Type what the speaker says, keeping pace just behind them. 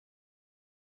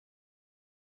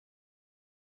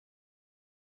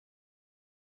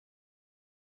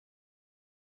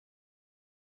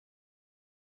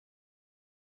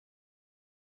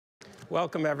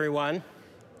Welcome, everyone.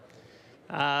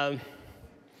 In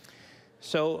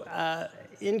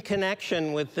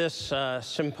connection with this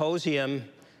symposium,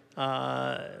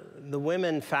 the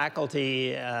women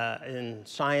faculty in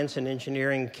science and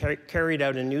engineering carried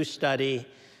out a new study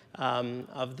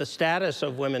of the status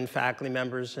of women faculty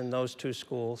members in those two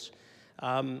schools.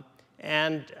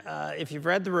 If you've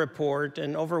read the report,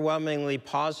 an overwhelmingly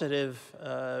positive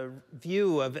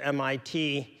view of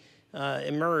MIT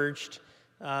emerged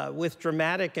with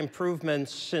dramatic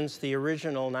improvements since the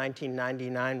original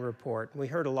 1999 report. We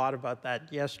heard a lot about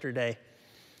that yesterday.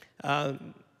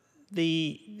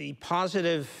 The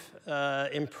positive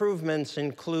improvements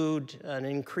include an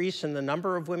increase in the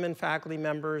number of women faculty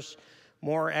members,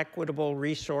 more equitable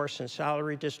resource and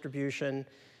salary distribution,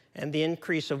 and the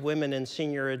increase of women in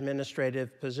senior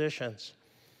administrative positions.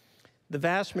 The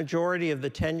vast majority of the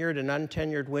tenured and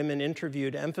untenured women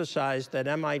interviewed emphasized that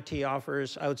MIT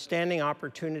offers outstanding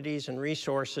opportunities and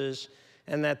resources,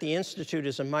 and that the Institute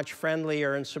is a much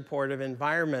friendlier and supportive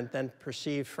environment than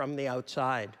perceived from the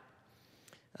outside.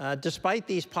 Despite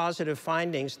these positive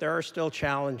findings, there are still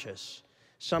challenges.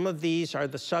 Some of these are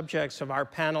the subjects of our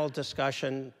panel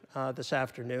discussion this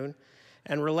afternoon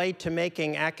and relate to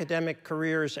making academic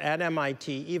careers at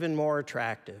MIT even more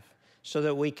attractive, so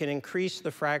that we can increase the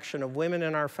fraction of women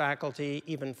in our faculty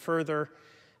even further.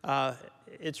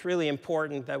 It's really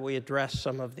important that we address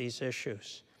some of these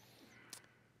issues.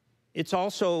 It's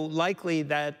also likely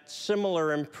that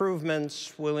similar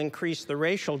improvements will increase the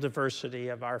racial diversity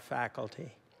of our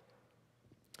faculty.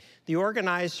 The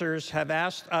organizers have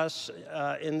asked us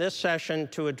in this session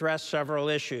to address several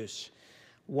issues.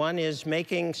 One is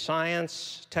making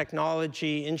science,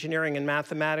 technology, engineering, and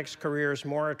mathematics careers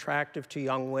more attractive to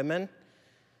young women.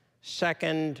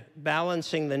 Second,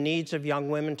 balancing the needs of young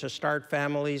women to start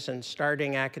families and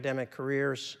starting academic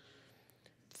careers.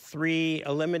 3,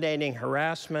 eliminating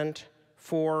harassment.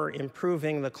 4,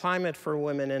 improving the climate for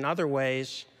women in other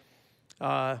ways.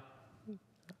 I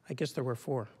guess there were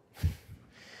 4.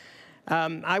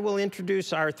 I will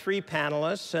introduce our 3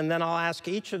 panelists, and then I'll ask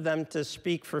each of them to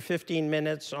speak for 15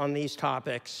 minutes on these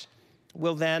topics.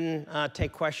 We'll then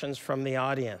take questions from the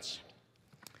audience.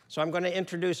 So I'm going to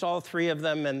introduce all 3 of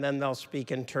them, and then they'll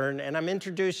speak in turn. And I'm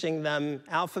introducing them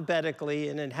alphabetically,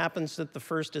 and it happens that the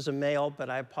first is a male, but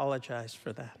I apologize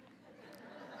for that.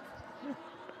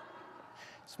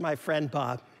 It's my friend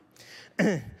Bob.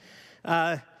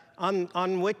 On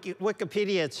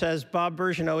Wikipedia, it says Bob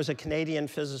Birgeneau is a Canadian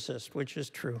physicist, which is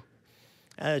true.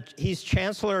 He's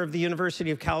Chancellor of the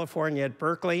University of California at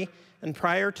Berkeley, and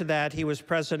prior to that, he was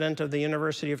president of the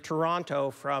University of Toronto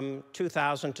from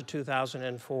 2000 to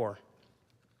 2004.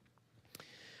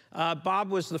 Bob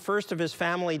was the first of his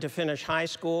family to finish high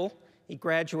school. He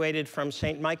graduated from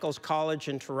St. Michael's College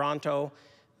in Toronto,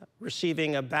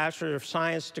 receiving a Bachelor of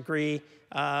Science degree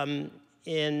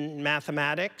in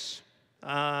mathematics.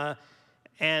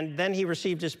 And then he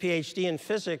received his PhD in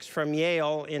physics from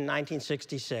Yale in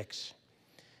 1966.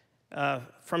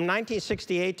 From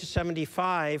 1968 to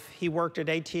 75, he worked at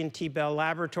AT&T Bell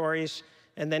Laboratories,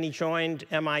 and then he joined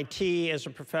MIT as a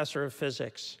professor of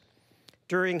physics.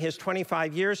 During his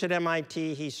 25 years at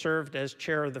MIT, he served as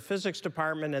chair of the physics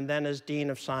department and then as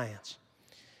dean of science.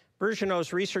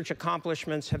 Birgeneau's research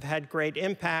accomplishments have had great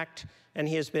impact, and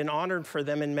he has been honored for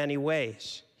them in many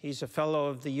ways. He's a fellow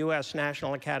of the U.S.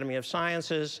 National Academy of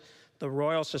Sciences, the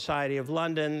Royal Society of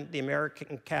London, the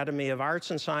American Academy of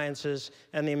Arts and Sciences,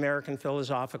 and the American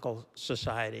Philosophical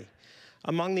Society.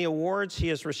 Among the awards he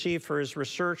has received for his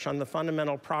research on the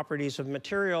fundamental properties of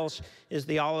materials is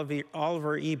the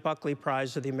Oliver E. Buckley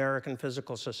Prize of the American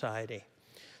Physical Society.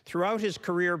 Throughout his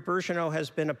career, Birgeneau has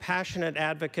been a passionate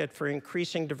advocate for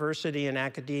increasing diversity in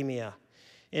academia.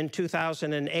 In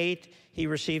 2008, he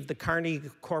received the Carnegie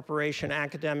Corporation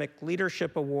Academic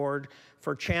Leadership Award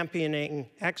for championing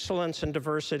excellence and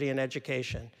diversity in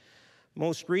education.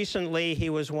 Most recently, he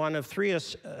was one of 3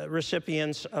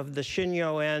 recipients of the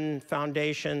Shin-Yo-En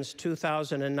Foundation's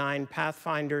 2009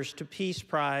 Pathfinders to Peace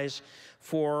Prize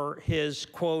for his,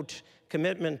 quote,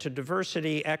 commitment to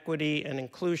diversity, equity, and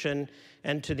inclusion,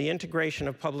 and to the integration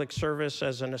of public service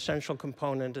as an essential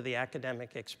component of the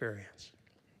academic experience.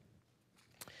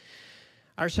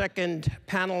 Our second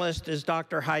panelist is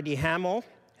Dr. Heidi Hammel,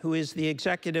 who is the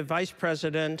Executive Vice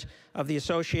President of the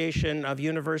Association of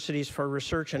Universities for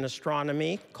Research in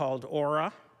Astronomy, called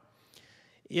AURA.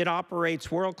 It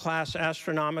operates world-class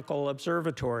astronomical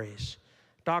observatories.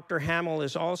 Dr. Hammel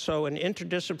is also an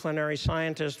interdisciplinary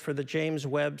scientist for the James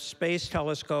Webb Space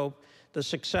Telescope, the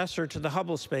successor to the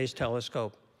Hubble Space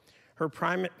Telescope. Her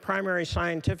primary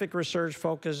scientific research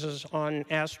focuses on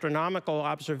astronomical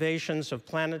observations of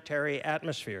planetary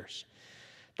atmospheres.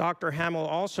 Dr. Hammel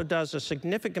also does a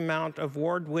significant amount of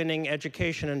award-winning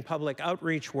education and public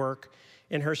outreach work.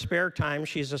 In her spare time,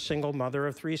 she's a single mother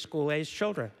of 3 school-aged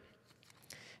children.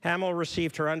 Hammel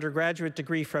received her undergraduate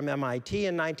degree from MIT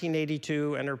in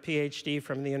 1982 and her PhD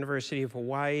from the University of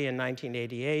Hawaii in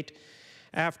 1988.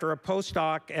 After a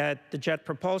postdoc at the Jet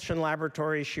Propulsion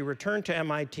Laboratory, she returned to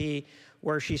MIT,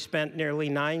 where she spent nearly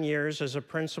 9 years as a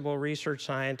principal research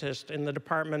scientist in the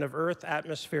Department of Earth,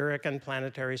 Atmospheric, and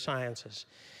Planetary Sciences.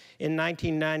 In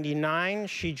 1999,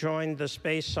 she joined the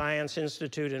Space Science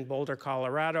Institute in Boulder,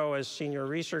 Colorado as senior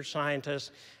research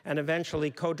scientist and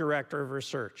eventually co-director of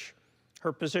research.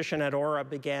 Her position at AURA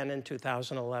began in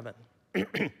 2011.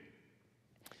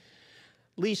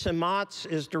 Lisa Maatz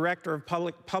is Director of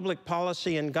Public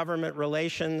Policy and Government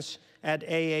Relations at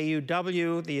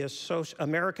AAUW, the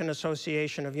American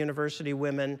Association of University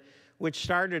Women, which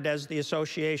started as the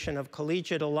Association of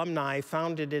Collegiate Alumni,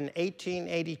 founded in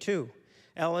 1882.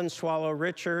 Ellen Swallow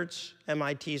Richards,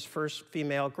 MIT's first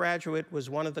female graduate, was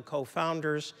one of the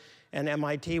co-founders, and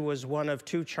MIT was one of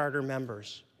 2 charter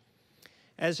members.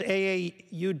 As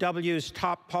AAUW's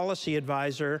top policy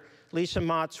advisor, Lisa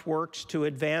Maatz works to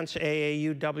advance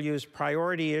AAUW's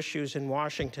priority issues in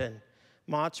Washington.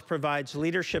 Maatz provides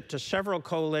leadership to several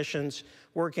coalitions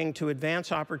working to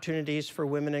advance opportunities for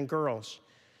women and girls.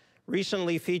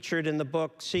 Recently featured in the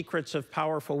book Secrets of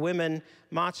Powerful Women,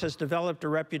 Maatz has developed a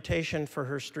reputation for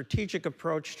her strategic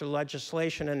approach to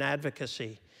legislation and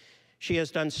advocacy. She has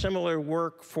done similar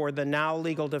work for the Now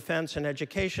Legal Defense and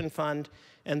Education Fund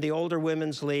and the Older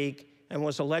Women's League, and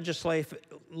was a legislative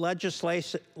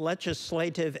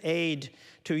aide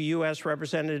to U.S.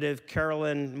 Representative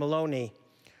Carolyn Maloney.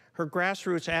 Her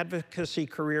grassroots advocacy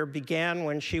career began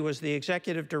when she was the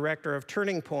executive director of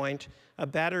Turning Point, a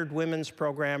battered women's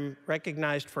program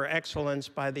recognized for excellence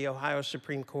by the Ohio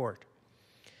Supreme Court.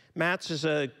 Maatz is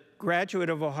a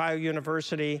graduate of Ohio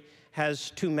University,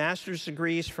 has 2 master's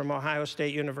degrees from Ohio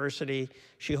State University.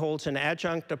 She holds an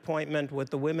adjunct appointment with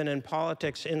the Women in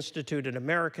Politics Institute at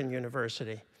American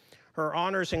University. Her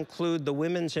honors include the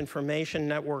Women's Information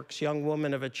Network's Young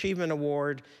Woman of Achievement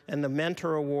Award and the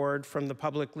Mentor Award from the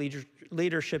Public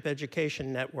Leadership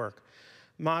Education Network.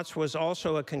 Maatz was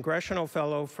also a congressional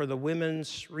fellow for the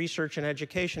Women's Research and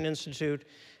Education Institute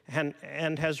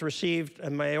and has received a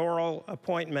mayoral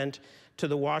appointment to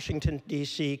the Washington,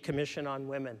 D.C. Commission on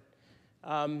Women.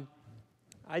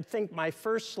 I think my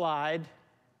first slide,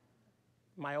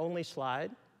 my only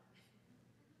slide,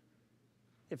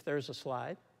 if there's a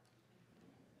slide,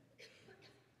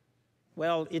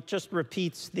 well, it just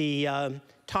repeats the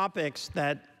topics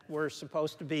that were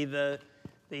supposed to be the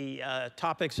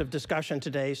topics of discussion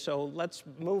today. So let's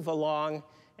move along,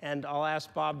 and I'll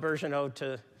ask Bob Birgeneau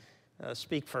to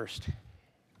speak first.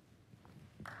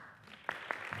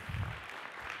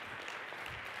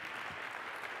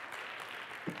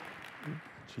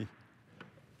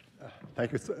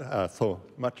 Thank you so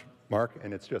much, Mark,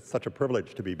 and it's just such a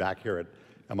privilege to be back here at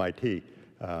MIT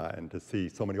and to see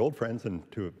so many old friends and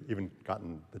to have even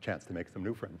gotten the chance to make some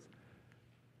new friends.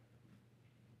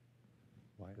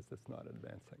 Why is this not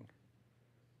advancing?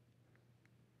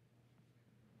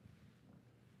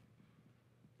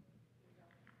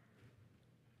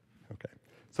 Okay,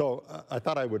 so I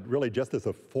thought I would really, just as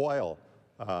a foil,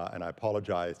 and I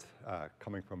apologize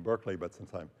coming from Berkeley, but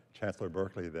since I'm Chancellor of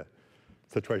Berkeley, the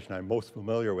situation I'm most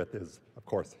familiar with is, of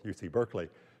course, UC Berkeley.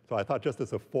 So I thought just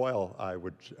as a foil, I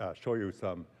would show you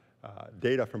some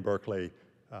data from Berkeley,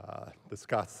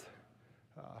 discuss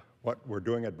what we're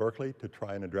doing at Berkeley to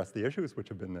try and address the issues which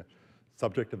have been the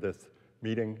subject of this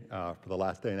meeting for the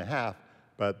last day and a half.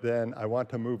 But then I want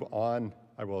to move on.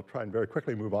 I will try and very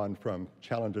quickly move on from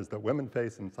challenges that women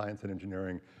face in science and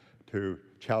engineering to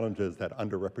challenges that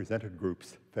underrepresented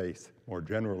groups face more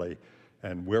generally,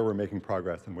 and where we're making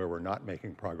progress and where we're not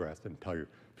making progress, and tell you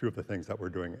a few of the things that we're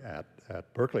doing at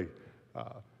Berkeley,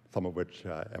 some of which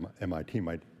MIT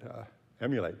might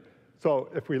emulate. So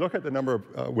if we look at the number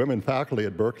of women faculty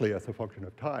at Berkeley as a function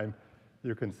of time,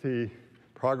 you can see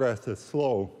progress is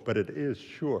slow, but it is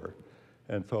sure.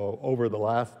 And so over the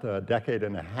last decade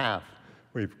and a half,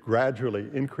 we've gradually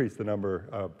increased the number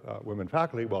of women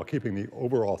faculty while keeping the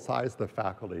overall size of the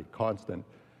faculty constant,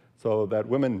 so that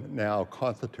women now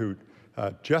constitute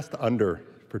just under,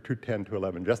 for 2010 to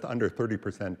 11, just under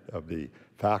 30% of the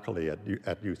faculty at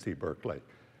UC Berkeley.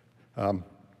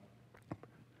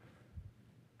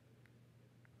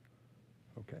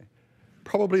 Okay.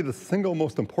 Probably the single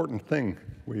most important thing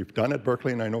we've done at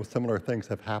Berkeley, and I know similar things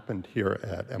have happened here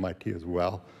at MIT as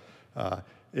well,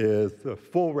 is the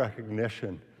full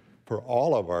recognition for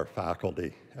all of our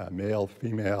faculty, male,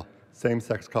 female,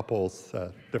 same-sex couples,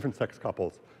 different-sex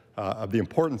couples, of the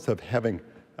importance of having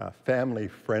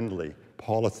family-friendly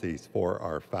policies for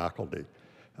our faculty.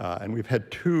 And we've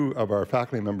had two of our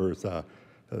faculty members,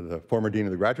 the former dean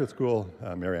of the graduate school,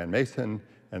 Mary Ann Mason,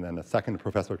 and then a second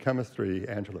professor of chemistry,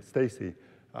 Angela Stacy,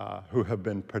 who have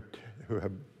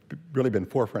really been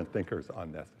forefront thinkers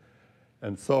on this.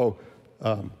 And so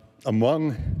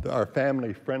among our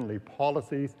family-friendly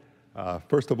policies,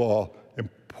 first of all,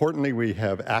 importantly, we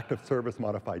have active service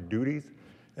modified duties.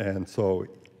 And so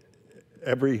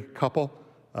every couple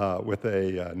with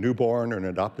a newborn or an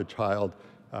adopted child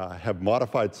have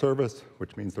modified service,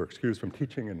 which means they're excused from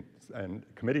teaching and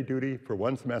committee duty for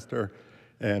 1 semester.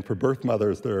 And for birth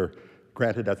mothers, they're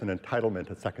granted as an entitlement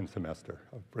a 2nd semester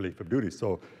of relief of duty.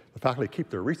 So the faculty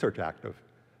keep their research active,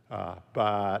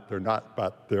 but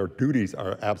their duties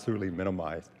are absolutely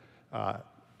minimized.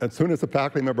 As soon as a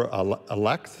faculty member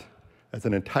elects as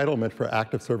an entitlement for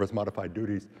active service modified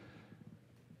duties,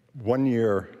 1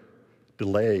 year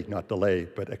delay, not delay,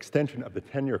 but extension of the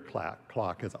tenure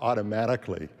clock is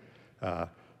automatically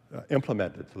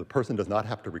implemented, so the person does not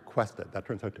have to request it. That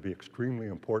turns out to be extremely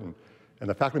important. And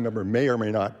the faculty member may or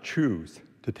may not choose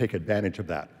to take advantage of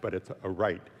that, but it's a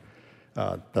right.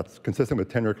 That's consistent with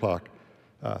tenure clock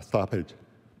stoppage.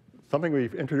 Something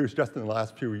we've introduced just in the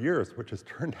last few years, which has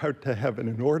turned out to have an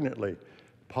inordinately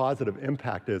positive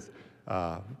impact, is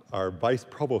our vice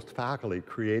provost faculty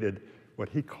created what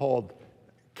he called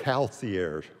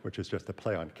concierge, which is just a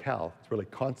play on Cal. It's really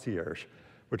concierge,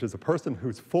 which is a person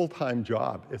whose full-time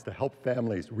job is to help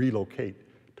families relocate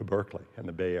to Berkeley and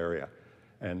the Bay Area.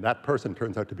 And that person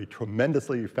turns out to be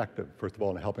tremendously effective, first of all,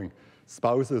 in helping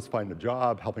spouses find a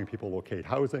job, helping people locate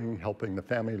housing, helping the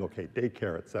family locate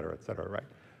daycare, et cetera, right?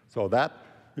 So that,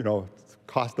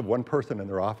 cost of one person in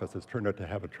their office has turned out to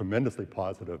have a tremendously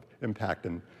positive impact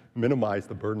and minimize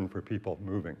the burden for people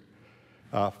moving.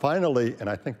 Finally, and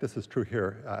I think this is true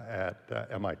here at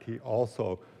MIT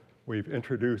also, we've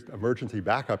introduced emergency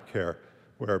backup care,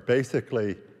 where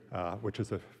basically, which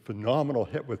is a phenomenal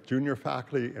hit with junior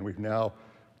faculty, and we've now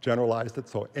generalized it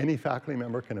so any faculty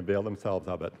member can avail themselves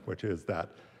of it, which is that,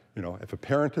 if a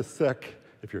parent is sick,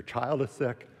 if your child is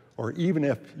sick, or even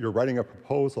if you're writing a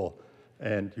proposal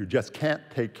and you just can't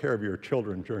take care of your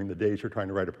children during the days you're trying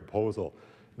to write a proposal,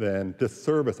 then this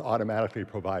service automatically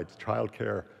provides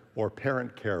childcare or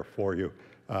parent care for you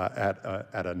at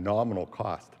a nominal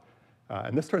cost.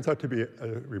 And this turns out to be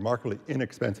a remarkably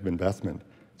inexpensive investment.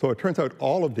 So it turns out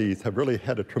all of these have really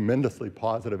had a tremendously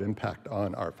positive impact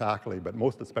on our faculty, but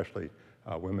most especially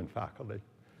women faculty.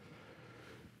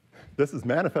 This has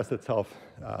manifested itself,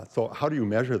 so how do you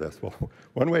measure this? Well,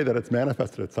 one way that it's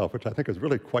manifested itself, which I think is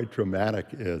really quite dramatic,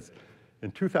 is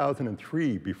in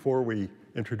 2003, before we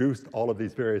introduced all of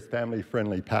these various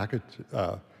family-friendly package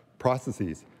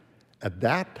processes, at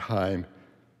that time,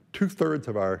 2/3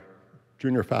 of our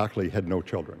junior faculty had no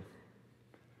children.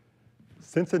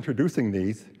 Since introducing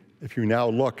these, if you now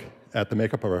look at the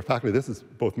makeup of our faculty, this is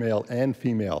both male and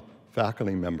female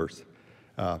faculty members.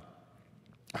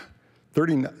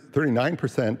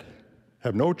 39%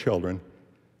 have no children,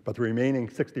 but the remaining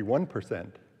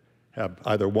 61% have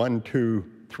either 1, 2,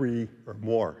 3, or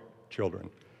more children.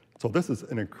 So this is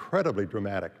an incredibly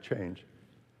dramatic change.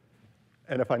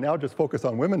 And if I now just focus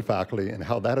on women faculty and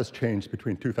how that has changed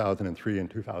between 2003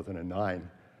 and 2009,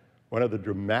 one of the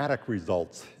dramatic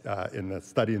results in the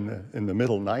study in the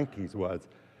middle 90s was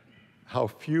how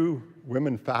few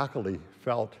women faculty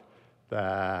felt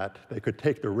that they could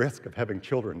take the risk of having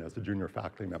children as a junior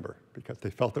faculty member, because they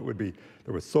felt there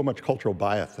was so much cultural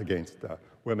bias against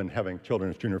women having children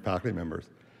as junior faculty members.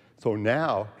 So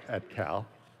now at Cal,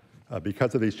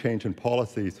 because of these change in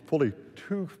policies, fully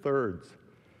 2/3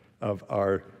 of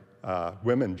our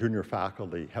women junior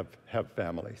faculty have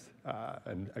families,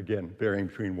 and again, varying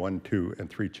between 1, 2, and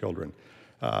 3 children.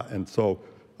 And so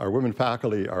our women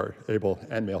faculty are able,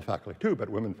 and male faculty too, but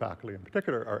women faculty in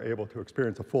particular, are able to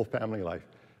experience a full family life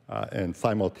and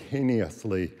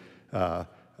simultaneously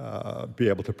be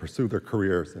able to pursue their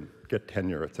careers and get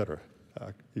tenure, et cetera,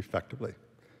 effectively.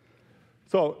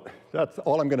 So that's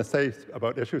all I'm going to say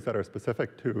about issues that are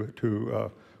specific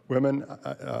to women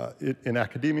in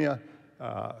academia.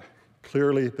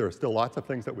 Clearly, there are still lots of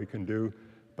things that we can do,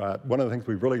 but one of the things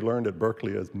we've really learned at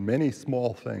Berkeley is many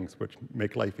small things which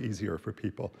make life easier for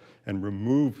people and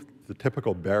remove the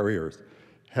typical barriers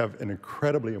have an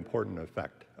incredibly important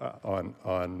effect on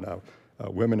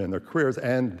women in their careers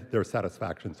and their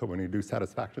satisfaction. So when you do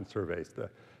satisfaction surveys, the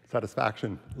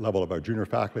satisfaction level of our junior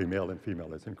faculty, male and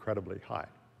female, is incredibly high.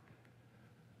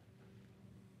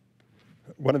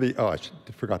 One of the, I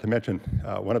forgot to mention,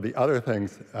 one of the other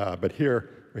things, but here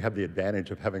we have the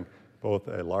advantage of having both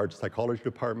a large psychology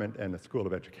department and a school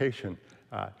of education,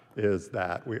 is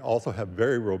that we also have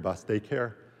very robust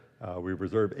daycare. We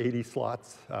reserve 80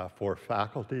 slots for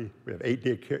faculty. We have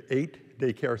 8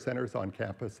 daycare centers on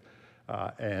campus.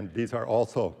 And these are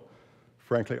also,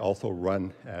 frankly, also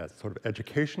run as sort of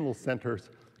educational centers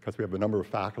because we have a number of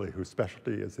faculty whose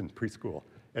specialty is in preschool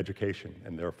education,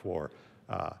 and therefore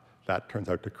that turns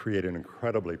out to create an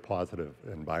incredibly positive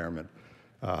environment.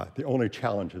 The only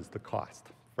challenge is the cost,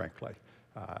 frankly.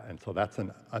 And so that's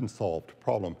an unsolved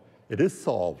problem. It is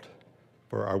solved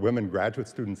for our women graduate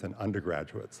students and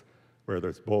undergraduates, where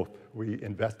there's both. We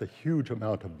invest a huge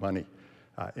amount of money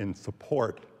in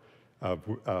support of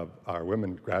our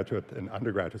women graduate and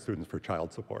undergraduate students for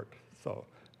child support. So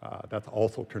that's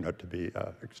also turned out to be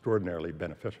extraordinarily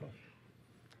beneficial.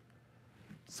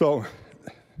 So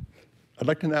I'd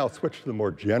like to now switch to the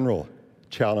more general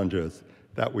challenges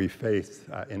that we face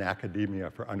in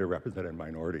academia for underrepresented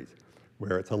minorities,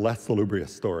 where it's a less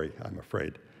salubrious story, I'm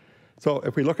afraid. So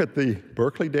if we look at the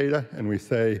Berkeley data and we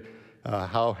say,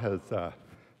 how has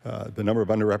the number of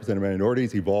underrepresented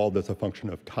minorities evolved as a function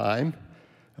of time?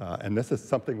 And this is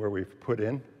something where we've put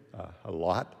in a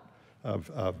lot of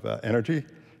energy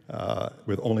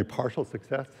with only partial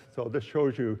success. So this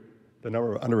shows you the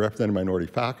number of underrepresented minority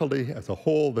faculty as a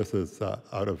whole. This is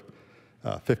out of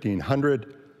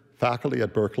 1,500 faculty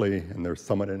at Berkeley, and there's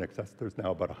somewhat in excess. There's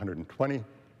now about 120.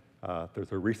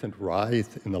 There's a recent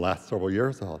rise in the last several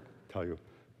years, I'll tell you,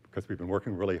 because we've been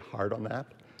working really hard on that.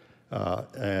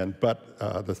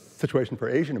 But the situation for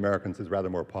Asian Americans is rather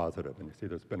more positive. And you see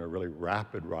there's been a really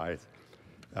rapid rise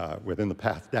within the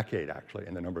past decade, actually,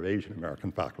 in the number of Asian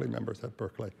American faculty members at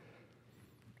Berkeley.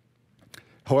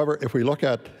 However, if we look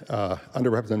at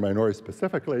underrepresented minorities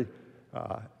specifically,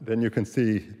 then you can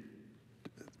see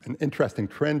an interesting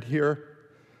trend here.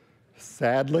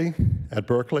 Sadly, at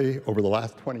Berkeley, over the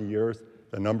last 20 years,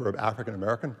 the number of African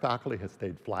American faculty has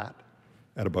stayed flat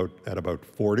at about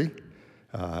 40.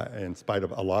 In spite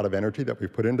of a lot of energy that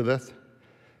we've put into this.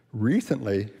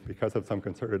 Recently, because of some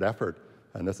concerted effort,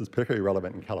 and this is particularly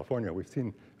relevant in California, we've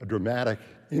seen a dramatic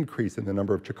increase in the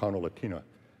number of Chicano Latino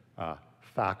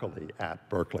faculty at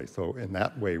Berkeley. So in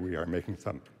that way, we are making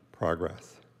some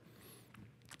progress.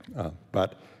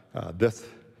 But this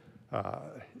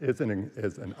is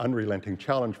an unrelenting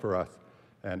challenge for us,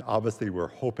 and obviously we're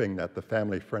hoping that the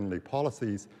family-friendly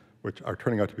policies which are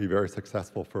turning out to be very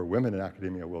successful for women in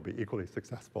academia, will be equally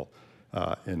successful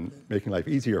in making life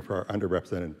easier for our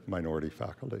underrepresented minority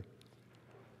faculty.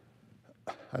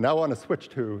 I now want to switch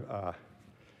to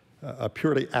a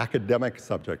purely academic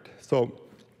subject. So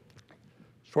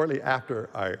shortly after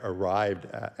I arrived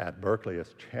at Berkeley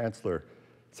as chancellor,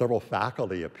 several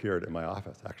faculty appeared in my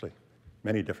office. Actually,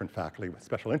 many different faculty with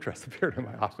special interests appeared in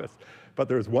my office. But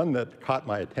there's one that caught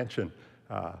my attention.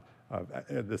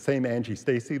 The same Angie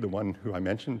Stacy, the one who I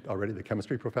mentioned already, the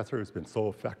chemistry professor who's been so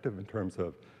effective in terms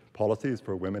of policies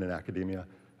for women in academia,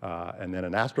 and then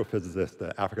an astrophysicist,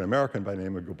 an African-American by the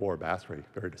name of Gabor Basri,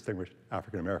 very distinguished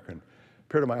African-American,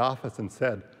 appeared in my office and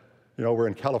said, you know, we're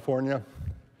in California.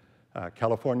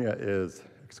 California is,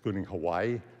 excluding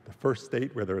Hawaii, the first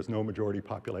state where there is no majority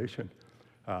population.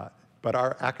 But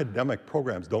our academic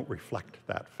programs don't reflect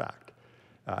that fact.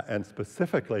 And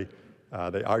specifically,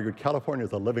 they argued California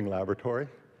is a living laboratory,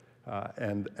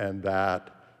 and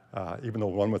that even though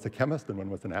one was a chemist and one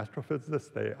was an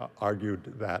astrophysicist, they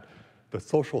argued that the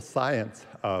social science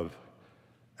of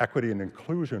equity and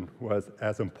inclusion was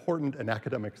as important an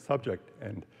academic subject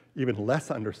and even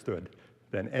less understood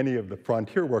than any of the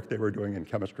frontier work they were doing in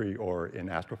chemistry or in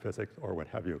astrophysics or what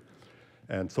have you.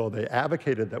 And so they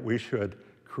advocated that we should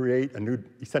create a new,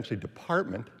 essentially,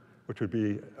 department, which would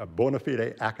be a bona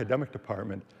fide academic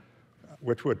department,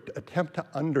 which would attempt to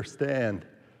understand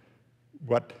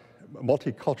what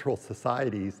multicultural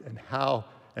societies and how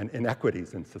and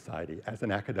inequities in society as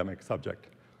an academic subject.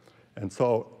 And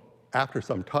so after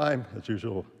some time, as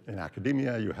usual in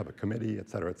academia, you have a committee, et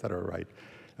cetera, right?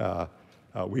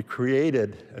 We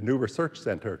created a new research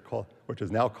center, which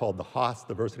is now called the Haas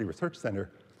Diversity Research Center,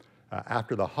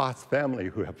 after the Haas family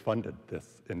who have funded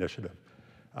this initiative.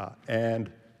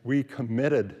 And we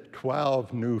committed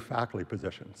 12 new faculty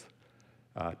positions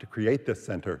to create this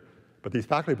center. But these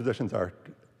faculty positions are,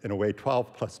 in a way,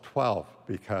 12 plus 12,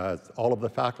 because all of the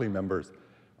faculty members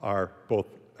are both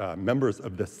members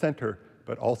of this center,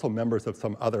 but also members of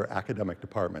some other academic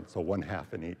department, so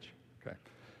 1/2 in each. Okay?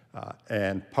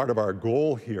 And part of our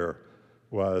goal here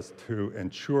was to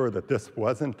ensure that this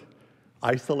wasn't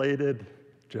isolated,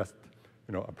 just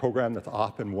a program that's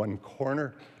off in one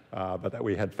corner, but that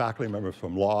we had faculty members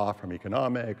from law, from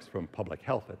economics, from public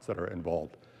health, et cetera,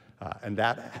 involved. And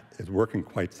that is working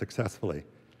quite successfully.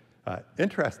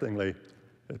 Interestingly,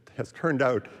 it has turned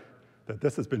out that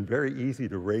this has been very easy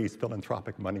to raise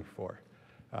philanthropic money for.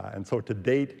 And so to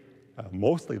date,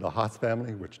 mostly the Haas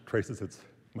family, which traces its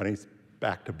monies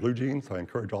back to blue jeans, so I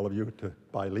encourage all of you to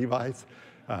buy Levi's,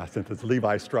 since it's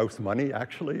Levi Strauss money,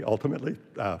 actually, ultimately,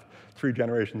 3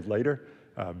 generations later.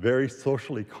 Very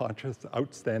socially conscious,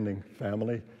 outstanding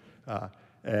family.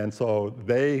 And so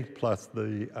they, plus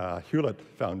the Hewlett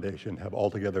Foundation, have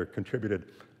altogether contributed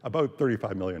about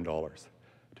 $35 million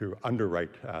to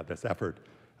underwrite this effort,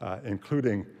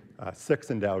 including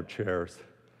 6 endowed chairs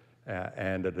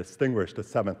and a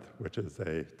 7th, which is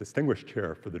a distinguished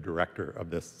chair for the director of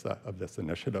this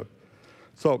initiative.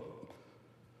 So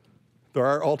there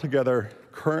are altogether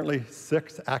currently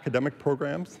 6 academic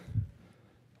programs,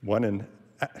 one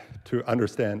to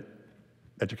understand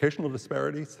educational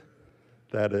disparities.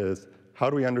 That is, how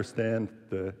do we understand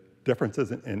the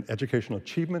differences in educational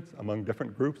achievements among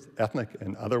different groups, ethnic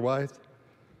and otherwise?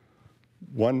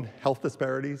 1, health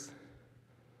disparities.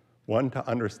 1, to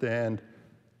understand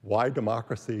why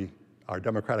democracy, our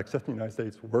democratic system in the United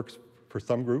States, works for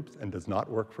some groups and does not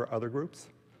work for other groups.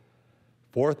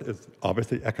 4th is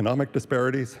obviously economic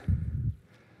disparities.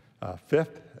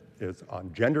 5th is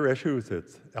on gender issues.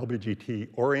 It's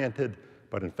LGBT-oriented,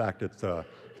 but in fact, it's the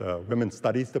Women's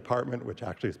Studies Department, which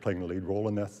actually is playing the lead role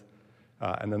in this.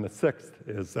 And then the 6th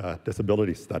is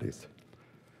disability studies.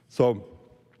 So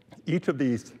each of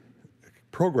these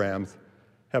programs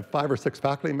have 5 or 6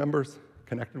 faculty members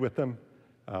connected with them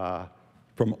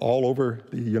from all over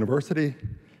the university.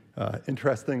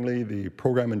 Interestingly, the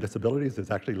program in disabilities is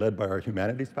actually led by our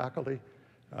humanities faculty.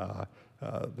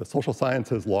 The social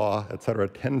sciences, law, et cetera,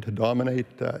 tend to dominate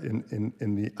in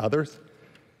the others.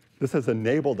 This has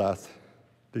enabled us,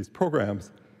 these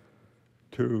programs,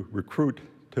 to recruit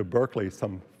to Berkeley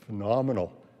some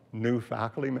phenomenal new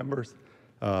faculty members.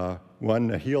 One,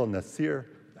 Nahil Nasir,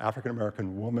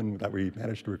 African-American woman that we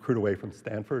managed to recruit away from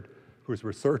Stanford, whose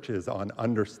research is on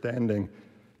understanding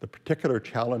the particular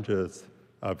challenges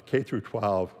of K through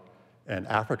 12 and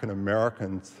African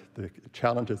Americans, the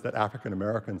challenges that African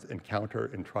Americans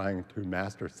encounter in trying to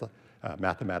master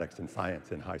mathematics and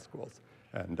science in high schools.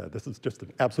 And this is just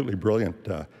an absolutely brilliant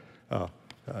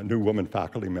new woman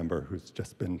faculty member who's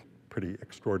just been pretty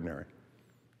extraordinary.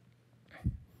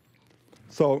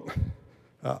 So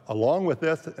along with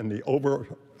this, and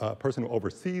the person who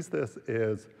oversees this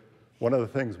is one of the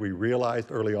things we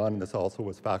realized early on, and this also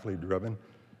was faculty driven,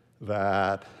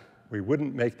 that we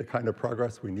wouldn't make the kind of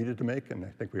progress we needed to make, and I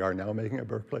think we are now making at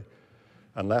Berkeley,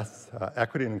 unless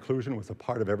equity and inclusion was a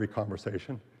part of every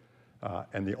conversation.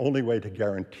 And the only way to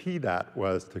guarantee that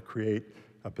was to create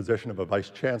a position of a vice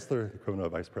chancellor, the equivalent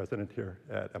of a vice president here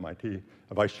at MIT,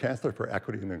 a vice chancellor for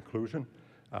equity and inclusion.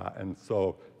 And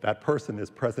so that person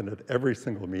is present at every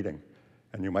single meeting.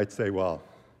 And you might say, well,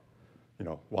 you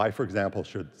know, why, for example,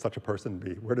 should such a person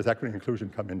be? Where does equity and inclusion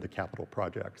come into capital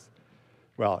projects?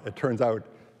 Well, it turns out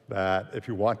that if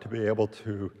you want to be able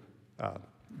to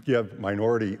give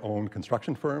minority-owned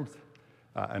construction firms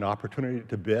an opportunity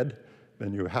to bid,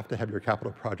 then you have to have your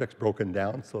capital projects broken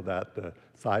down so that the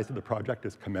size of the project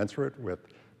is commensurate with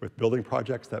building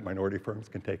projects that minority firms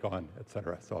can take on, et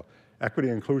cetera. So equity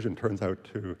and inclusion turns out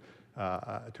to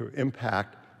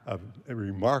impact a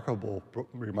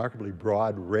remarkably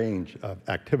broad range of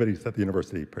activities that the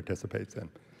university participates in.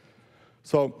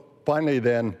 So finally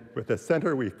then, with the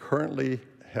center, we currently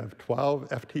have 12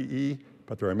 FTE,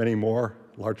 but there are many more,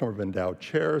 large number of endowed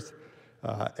chairs,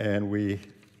 and we,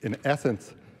 in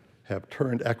essence, have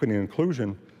turned equity and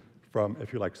inclusion from,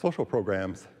 if you like, social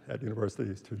programs at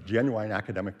universities to genuine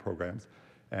academic programs.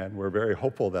 And we're very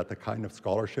hopeful that the kind of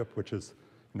scholarship which is,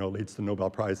 leads to Nobel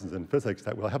Prizes in physics,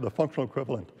 that will have the functional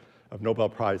equivalent of Nobel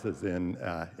Prizes in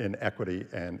equity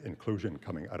and inclusion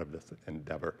coming out of this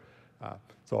endeavor.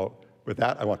 So with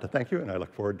that, I want to thank you, and I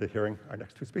look forward to hearing our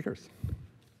next 2 speakers.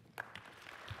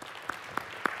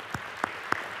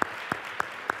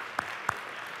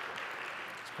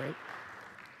 That's great.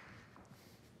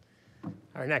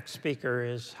 Our next speaker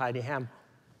is Heidi Hammel.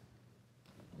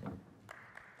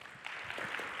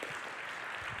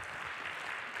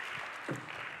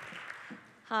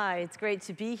 Hi, it's great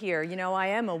to be here. You know, I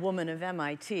am a woman of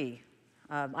MIT.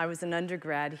 I was an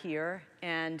undergrad here,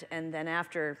 and then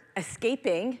after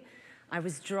escaping, I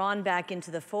was drawn back into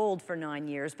the fold for 9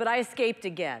 years, but I escaped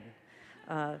again.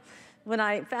 When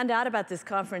I found out about this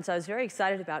conference, I was very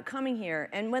excited about coming here,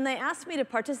 and when they asked me to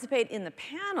participate in the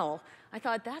panel, I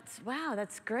thought, wow,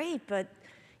 that's great, but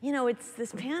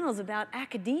this panel's about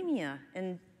academia,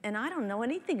 and I don't know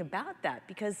anything about that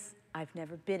because I've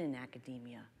never been in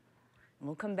academia.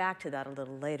 We'll come back to that a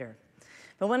little later.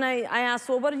 But when I asked,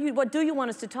 well, what do you want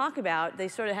us to talk about? They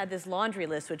sort of had this laundry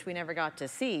list, which we never got to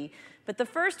see. But the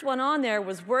first one on there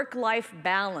was work-life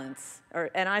balance.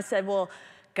 And I said, well,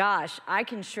 gosh, I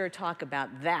can sure talk about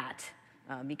that.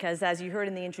 Because as you heard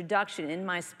in the introduction, in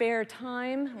my spare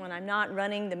time, when I'm not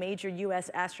running the major US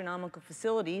astronomical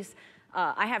facilities,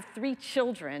 I have 3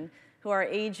 children who are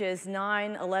ages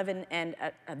 9, 11, and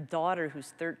a daughter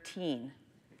who's 13.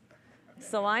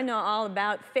 So I know all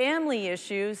about family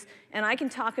issues, and I can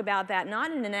talk about that not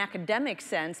in an academic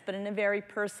sense, but in a very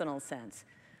personal sense.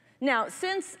 Now,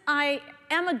 since I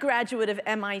am a graduate of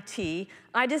MIT,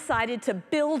 I decided to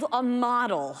build a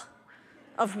model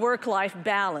of work-life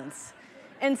balance.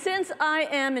 And since I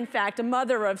am, in fact, a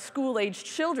mother of school-aged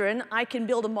children, I can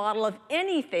build a model of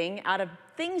anything out of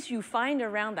things you find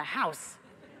around the house.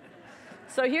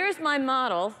 So here's my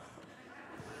model.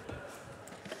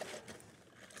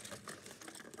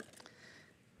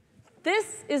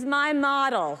 This is my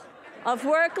model of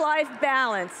work-life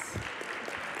balance.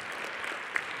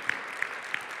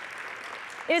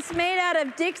 It's made out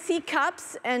of Dixie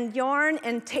cups and yarn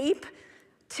and tape,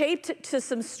 taped to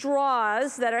some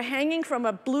straws that are hanging from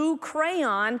a blue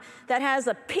crayon that has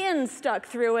a pin stuck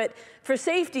through it. For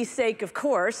safety's sake, of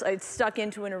course, it's stuck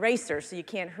into an eraser so you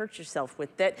can't hurt yourself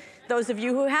with it. Those of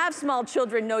you who have small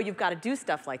children know you've got to do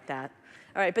stuff like that.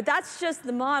 All right, but that's just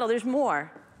the model. There's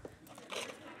more.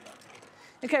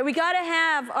 Okay, we got to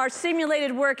have our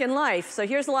simulated work and life. So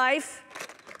here's life,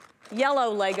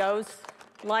 yellow Legos,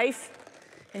 life,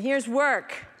 and here's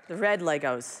work, the red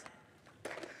Legos.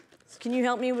 So can you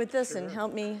help me with this and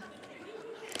help me?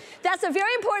 That's a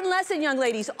very important lesson, young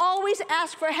ladies. Always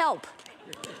ask for help.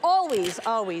 Always,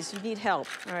 always, you need help.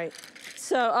 All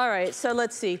right, so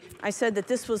let's see. I said that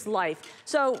this was life.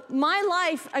 So my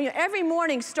life, every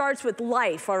morning starts with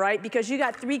life, all right? Because you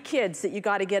got 3 kids that you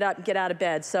got to get up and get out of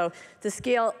bed. So the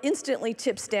scale instantly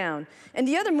tips down. And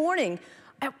the other morning,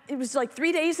 it was like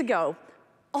 3 days ago,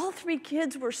 all 3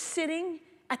 kids were sitting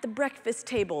at the breakfast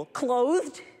table,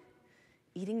 clothed,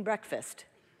 eating breakfast,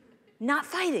 not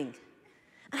fighting.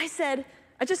 And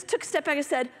I just took a step back and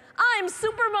said, I'm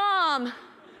super mom.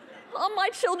 All my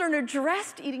children are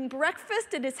dressed, eating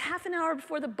breakfast, and it's half an hour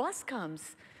before the bus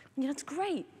comes. It's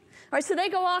great. All right, so they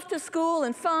go off to school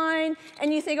and fine,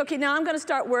 and you think, okay, now I'm going to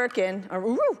start working.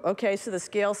 Okay, so the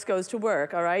scale goes to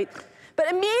work, all right? But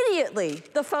immediately,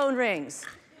 the phone rings.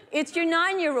 It's your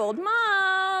 9-year-old.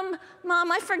 Mom,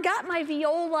 I forgot my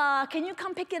viola. Can you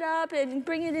come pick it up and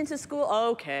bring it into school?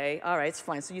 Okay, all right, it's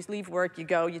fine. So you leave work, you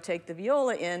go, you take the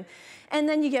viola in, and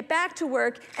then you get back to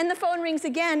work, and the phone rings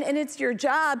again, and it's your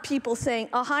job people saying,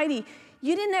 oh, Heidi,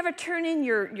 you didn't ever turn in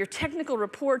your technical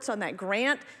reports on that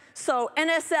grant, so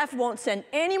NSF won't send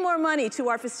any more money to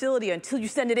our facility until you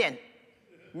send it in.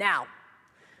 Now.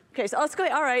 Okay, so let's go,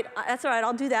 all right, that's all right,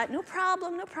 I'll do that. No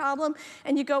problem, no problem.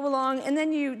 And you go along, and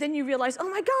then you realize, oh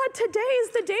my God, today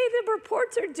is the day the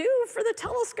reports are due for the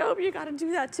telescope. You gotta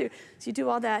do that too. So you do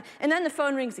all that. And then the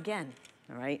phone rings again,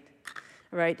 all right?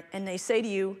 All right, and they say to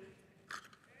you,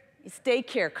 it's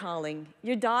daycare calling.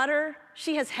 Your daughter,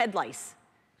 she has head lice.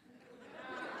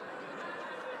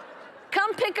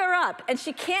 Come pick her up. And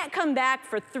she can't come back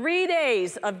for 3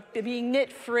 days of being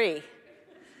knit free.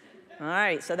 All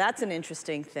right, so that's an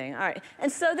interesting thing. All right,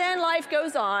 and so then life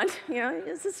goes on.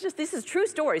 This is true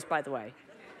stories, by the way.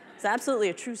 It's absolutely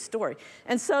a true story.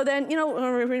 And so then,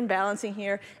 we're in balancing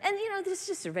here, and this is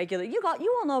just a regular. You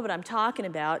all know what I'm talking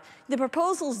about. The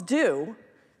proposals due,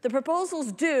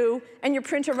 and your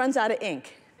printer runs out of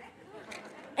ink.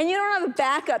 And you don't have a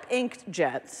backup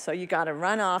inkjet, so you got to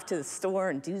run off to the store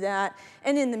and do that.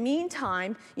 And in the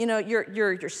meantime,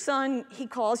 your son, he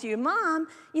calls you, Mom,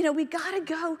 we got to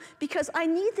go because I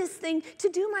need this thing to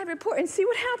do my report and see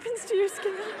what happens to your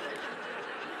skin.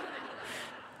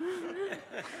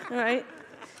 All right?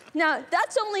 Now,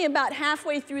 that's only about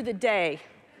halfway through the day.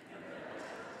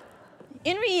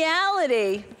 In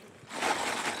reality,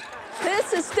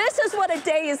 this is what a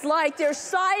day is like. There's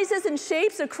sizes and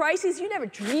shapes of crises you never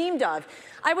dreamed of.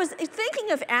 I was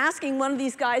thinking of asking one of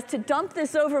these guys to dump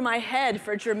this over my head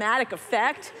for dramatic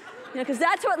effect, because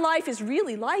that's what life is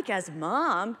really like as a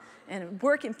mom and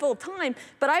working full time.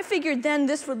 But I figured then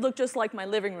this would look just like my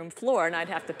living room floor, and I'd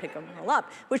have to pick them all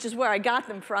up, which is where I got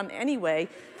them from anyway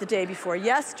the day before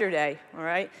yesterday, all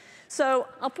right? So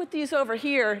I'll put these over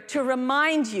here to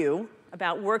remind you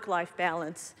about work-life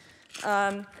balance.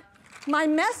 My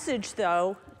message,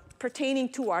 though, pertaining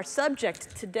to our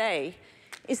subject today,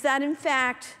 is that, in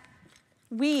fact,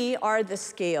 we are the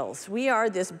scales. We are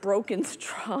this broken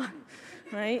straw,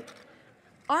 right?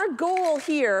 Our goal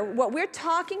here, what we're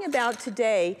talking about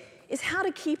today, is how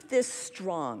to keep this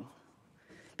strong.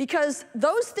 Because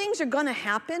those things are going to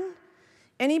happen.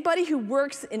 Anybody who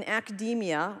works in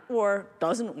academia, or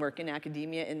doesn't work in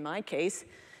academia in my case,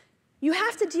 you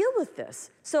have to deal with this.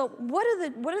 So what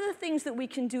are the things that we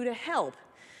can do to help?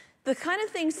 The kind of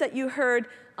things that you heard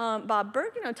Bob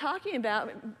Birgeneau talking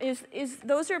about is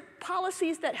those are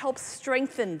policies that help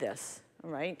strengthen this,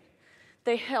 all right?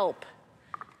 They help.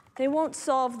 They won't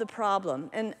solve the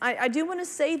problem. And I do want to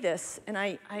say this, and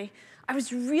I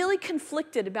was really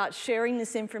conflicted about sharing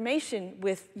this information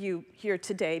with you here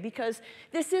today, because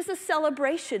this is a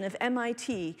celebration of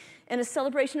MIT and a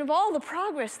celebration of all the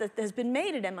progress that has been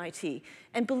made at MIT.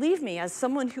 And believe me, as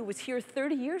someone who was here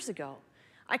 30 years ago,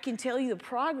 I can tell you the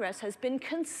progress has been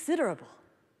considerable.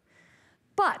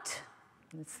 But,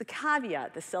 and it's the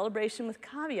caveat, the celebration with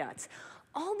caveats,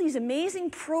 all these amazing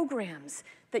programs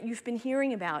that you've been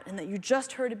hearing about and that you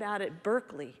just heard about at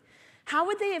Berkeley, how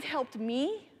would they have helped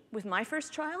me with my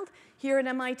first child here at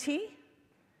MIT?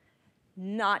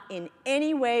 Not in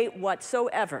any way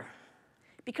whatsoever,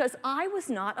 because I was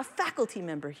not a faculty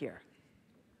member here.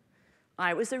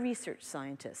 I was a research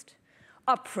scientist,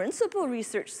 a principal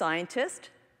research scientist.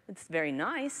 It's very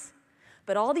nice,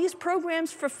 but all these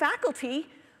programs for faculty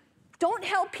don't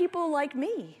help people like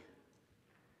me.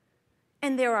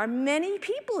 And there are many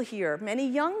people here, many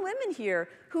young women here,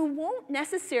 who won't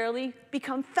necessarily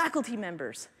become faculty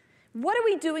members. What are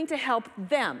we doing to help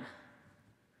them?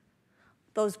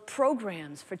 Those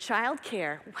programs for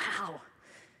childcare, wow,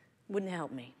 wouldn't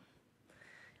help me.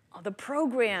 The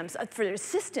programs for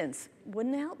assistance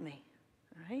wouldn't help me,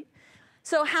 all right?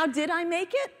 So how did I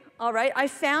make it? All right, I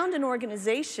found an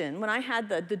organization when I had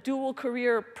the dual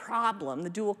career problem, the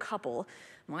dual couple.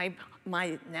 My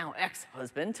now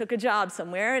ex-husband took a job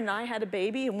somewhere, and I had a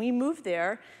baby, and we moved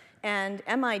there. And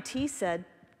MIT said,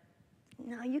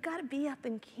 no, you got to be up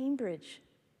in Cambridge.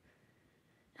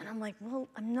 And I'm like, well,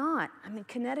 I'm not. I'm in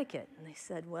Connecticut. And they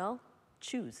said, well,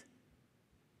 choose.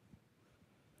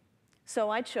 So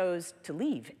I chose to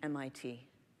leave MIT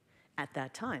at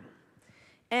that time.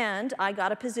 And I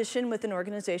got a position with an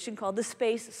organization called the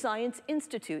Space Science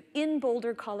Institute in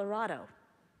Boulder, Colorado.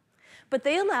 But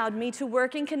they allowed me to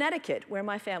work in Connecticut, where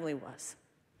my family was.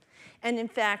 And in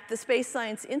fact, the Space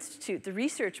Science Institute, the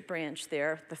research branch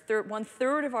there,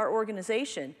 one-third of our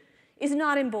organization, is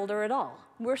not in Boulder at all.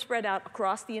 We're spread out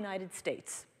across the United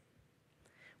States.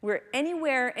 We're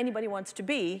anywhere anybody wants to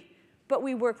be, but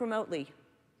we work remotely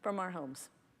from our homes.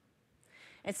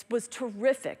 It was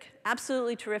terrific,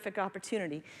 absolutely terrific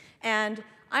opportunity. And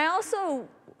I also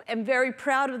am very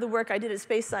proud of the work I did at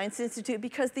Space Science Institute,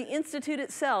 because the institute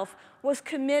itself was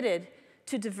committed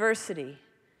to diversity.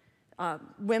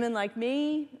 Women like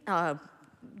me,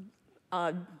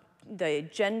 the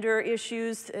gender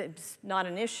issues, it's not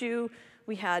an issue.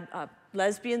 We had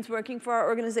lesbians working for our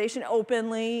organization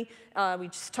openly. We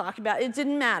just talked about it. It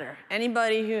didn't matter.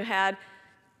 Anybody who had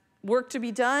work to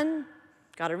be done,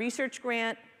 got a research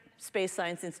grant, Space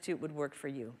Science Institute would work for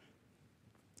you.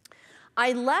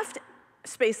 I left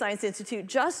Space Science Institute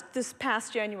just this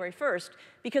past January 1st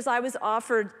because I was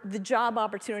offered the job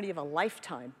opportunity of a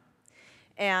lifetime.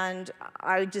 And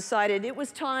I decided it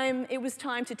was time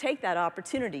to take that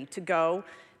opportunity to go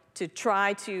to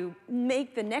try to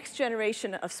make the next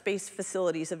generation of space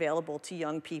facilities available to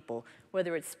young people,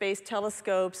 whether it's space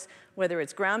telescopes, whether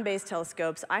it's ground-based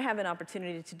telescopes. I have an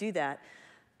opportunity to do that.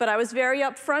 But I was very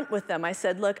upfront with them. I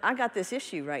said, look, I got this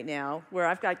issue right now where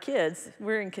I've got kids.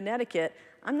 We're in Connecticut.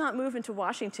 I'm not moving to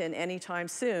Washington anytime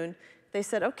soon. They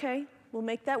said, OK, we'll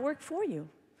make that work for you.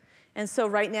 And so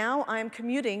right now, I'm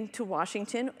commuting to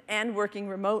Washington and working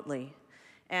remotely.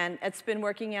 And it's been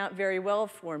working out very well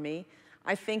for me.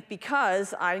 I think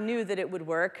because I knew that it would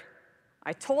work,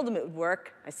 I told them it would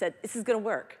work. I said, this is going to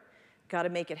work. Got to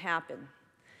make it happen.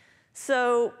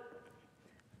 So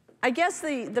I guess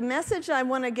the message I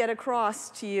want to get across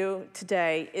to you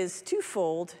today is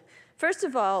twofold. First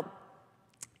of all,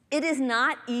 it is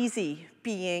not easy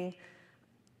being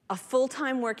a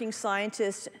full-time working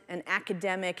scientist, an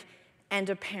academic, and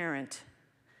a parent.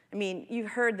 I mean,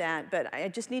 you've heard that, but I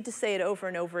just need to say it over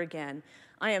and over again.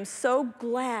 I am so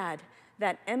glad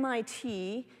that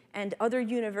MIT and other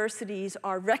universities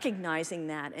are recognizing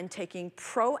that and taking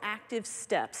proactive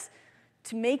steps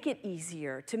to make it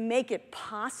easier, to make it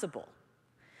possible.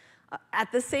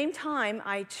 At the same time,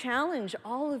 I challenge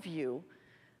all of you,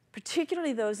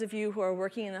 particularly those of you who are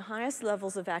working in the highest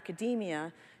levels of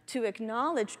academia, to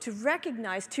acknowledge, to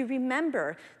recognize, to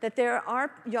remember that there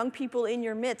are young people in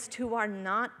your midst who are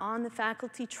not on the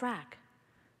faculty track.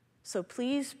 So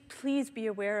please, please be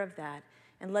aware of that.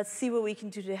 And let's see what we can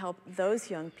do to help those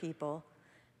young people.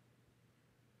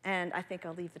 And I think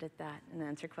I'll leave it at that and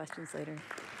answer questions later.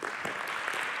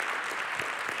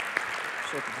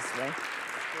 should be this way.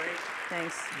 Great.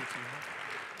 Thanks.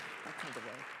 I'll come the way.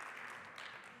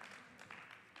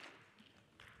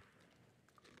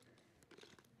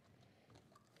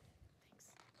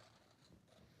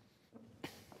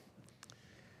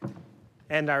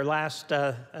 And our last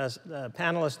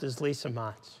panelist is Lisa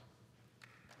Maatz.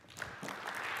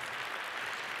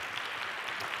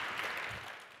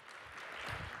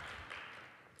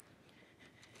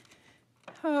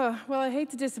 Oh, well, I hate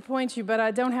to disappoint you, but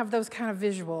I don't have those kind of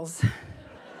visuals.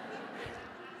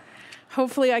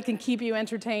 Hopefully I can keep you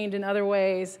entertained in other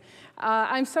ways.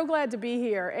 I'm so glad to be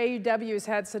here. AUW has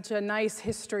had such a nice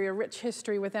history, a rich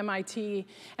history with MIT,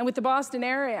 and with the Boston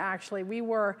area, actually. We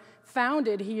were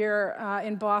founded here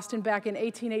in Boston back in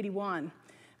 1881.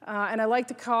 And I like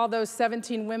to call those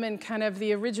 17 women kind of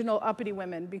the original uppity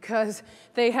women, because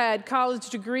they had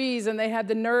college degrees and they had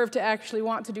the nerve to actually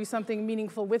want to do something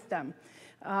meaningful with them.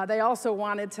 They also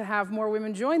wanted to have more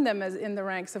women join them in the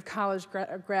ranks of college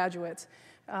graduates.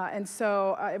 And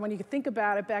so when you think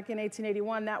about it, back in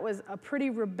 1881, that was a pretty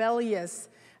rebellious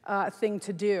thing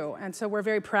to do. And so we're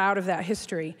very proud of that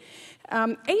history.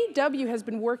 AEW has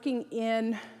been working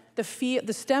in the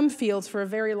STEM fields for a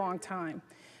very long time.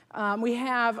 We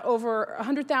have over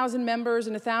 100,000 members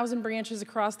and 1,000 branches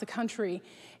across the country.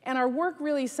 And our work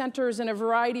really centers in a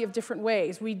variety of different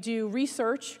ways. We do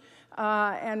research.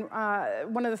 And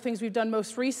one of the things we've done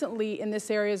most recently in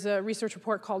this area is a research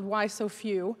report called Why So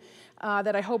Few,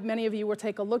 that I hope many of you will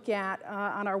take a look at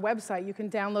on our website. You can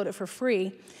download it for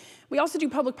free. We also do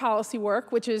public policy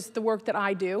work, which is the work that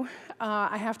I do.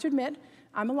 I have to admit,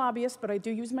 I'm a lobbyist, but I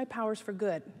do use my powers for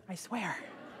good, I swear,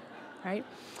 right?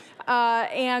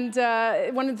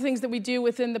 One of the things that we do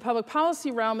within the public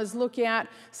policy realm is look at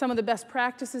some of the best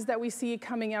practices that we see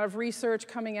coming out of research,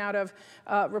 coming out of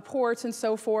reports and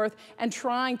so forth, and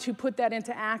trying to put that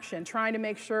into action, trying to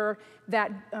make sure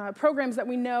that programs that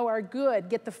we know are good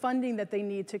get the funding that they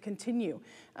need to continue.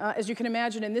 As you can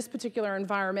imagine, in this particular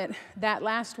environment, that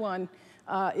last one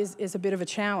is a bit of a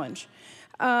challenge.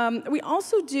 We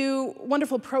also do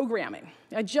wonderful programming.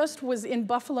 I just was in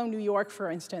Buffalo, New York,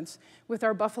 for instance, with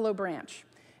our Buffalo branch.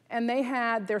 And they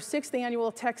had their 6th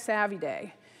annual Tech Savvy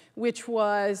Day, which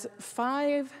was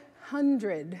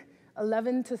 500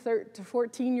 11 to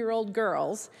 14-year-old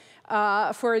girls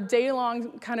for a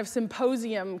day-long kind of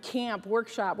symposium, camp,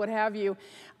 workshop, what have you,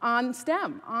 on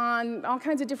STEM, on all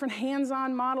kinds of different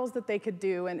hands-on models that they could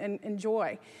do and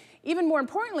enjoy. Even more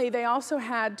importantly, they also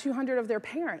had 200 of their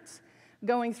parents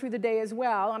going through the day as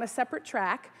well on a separate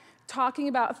track, talking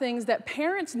about things that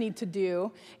parents need to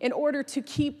do in order to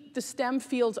keep the STEM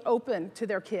fields open to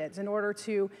their kids, in order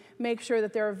to make sure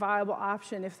that they're a viable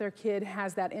option if their kid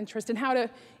has that interest, and how to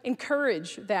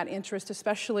encourage that interest,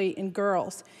 especially in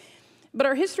girls. But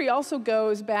our history also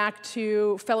goes back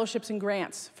to fellowships and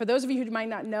grants. For those of you who might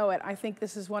not know it, I think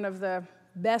this is one of the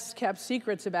best-kept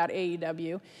secrets about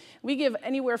AEW. We give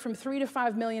anywhere from $3 to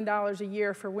 $5 million a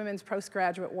year for women's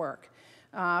postgraduate work.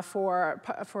 For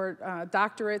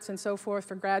doctorates and so forth,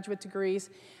 for graduate degrees,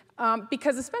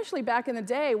 because especially back in the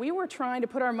day, we were trying to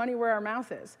put our money where our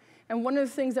mouth is. And one of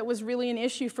the things that was really an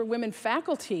issue for women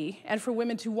faculty and for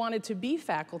women who wanted to be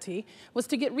faculty was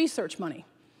to get research money.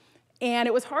 And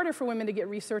it was harder for women to get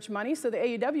research money, so the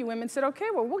AEW women said, okay,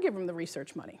 well, we'll give them the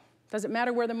research money. Doesn't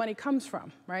matter where the money comes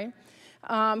from, right?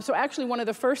 So actually, one of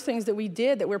the first things that we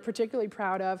did that we're particularly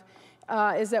proud of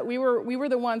is that we were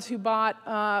the ones who bought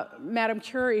Madame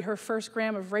Curie her first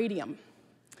gram of radium,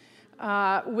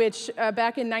 which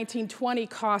back in 1920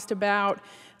 cost about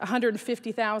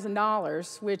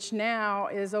 $150,000, which now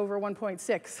is over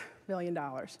 $1.6 million.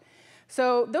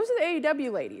 So those are the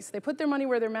AEW ladies. They put their money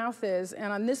where their mouth is,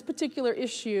 and on this particular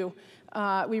issue,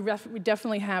 we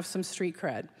definitely have some street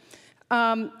cred.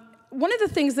 One of the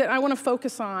things that I want to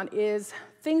focus on is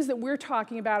things that we're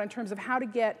talking about in terms of how to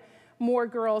get more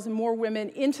girls and more women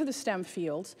into the STEM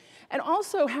fields, and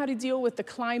also how to deal with the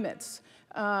climates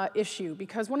issue,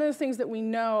 because one of the things that we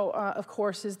know, of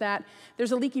course, is that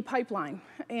there's a leaky pipeline,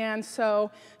 and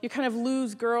so you kind of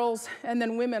lose girls and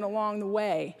then women along the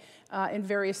way in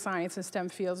various science and STEM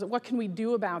fields. What can we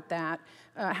do about that?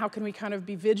 How can we kind of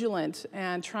be vigilant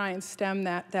and try and stem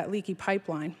that leaky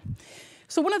pipeline?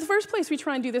 So one of the first places we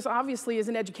try and do this, obviously, is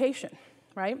in education,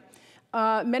 right?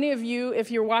 Many of you, if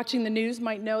you're watching the news,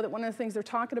 might know that one of the things they're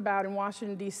talking about in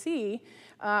Washington, D.C.,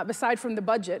 aside from the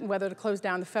budget and whether to close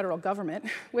down the federal government,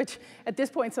 which at this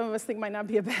point some of us think might not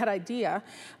be a bad idea,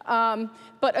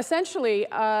 but essentially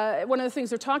one of the things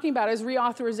they're talking about is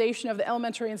reauthorization of the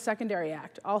Elementary and Secondary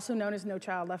Act, also known as No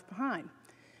Child Left Behind.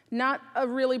 Not a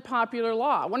really popular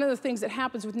law. One of the things that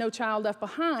happens with No Child Left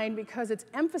Behind, because its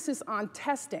emphasis on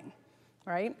testing,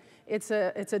 right? It's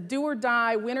a do or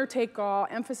die, winner take all,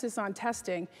 emphasis on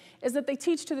testing, is that they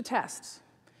teach to the tests.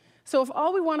 So if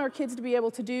all we want our kids to be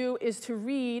able to do is to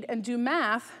read and do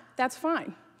math, that's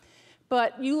fine.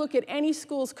 But you look at any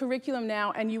school's curriculum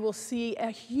now and you will see a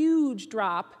huge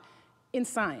drop in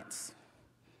science.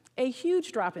 A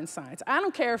huge drop in science. I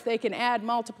don't care if they can add,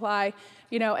 multiply,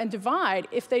 and divide.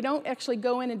 If they don't actually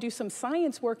go in and do some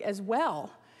science work as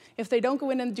well, if they don't go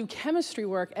in and do chemistry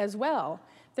work as well,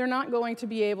 they're not going to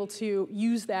be able to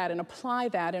use that and apply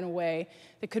that in a way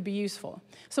that could be useful.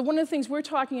 So one of the things we're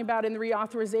talking about in the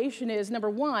reauthorization is, number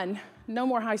one, no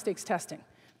more high-stakes testing.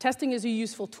 Testing is a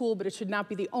useful tool, but it should not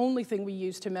be the only thing we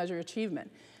use to measure achievement.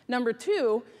 Number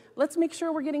two, let's make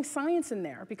sure we're getting science in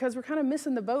there, because we're kind of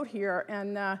missing the boat here,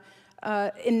 and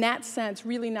in that sense,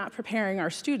 really not preparing our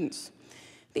students.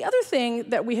 The other thing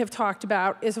that we have talked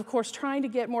about is, of course, trying to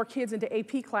get more kids into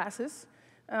AP classes.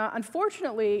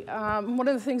 Unfortunately, one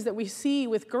of the things that we see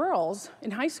with girls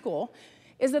in high school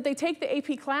is that they take the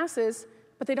AP classes,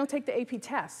 but they don't take the AP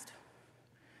test,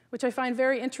 which I find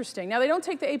very interesting. Now, they don't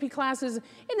take the AP classes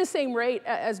in the same rate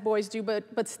as boys do,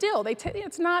 but still,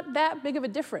 it's not that big of a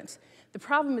difference. The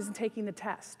problem is in taking the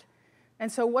test.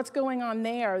 And so what's going on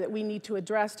there that we need to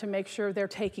address to make sure they're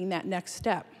taking that next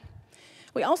step?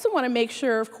 We also want to make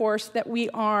sure, of course, that we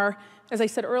are, as I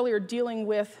said earlier, dealing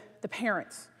with the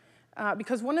parents.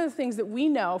 Because one of the things that we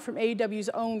know from AEW's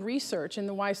own research in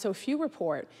the Why So Few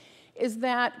report is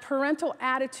that parental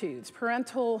attitudes,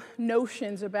 parental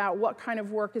notions about what kind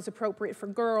of work is appropriate for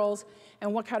girls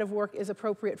and what kind of work is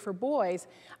appropriate for boys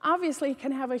obviously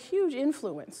can have a huge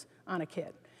influence on a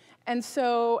kid. And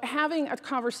so having a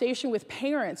conversation with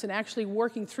parents and actually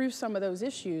working through some of those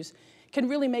issues can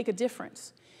really make a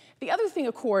difference. The other thing,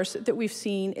 of course, that we've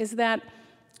seen is that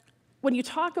when you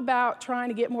talk about trying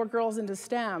to get more girls into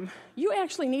STEM, you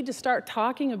actually need to start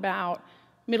talking about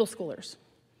middle schoolers.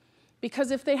 Because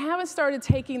if they haven't started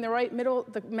taking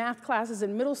the math classes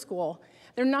in middle school,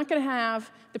 they're not going to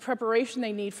have the preparation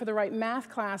they need for the right math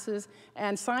classes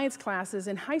and science classes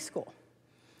in high school.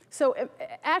 So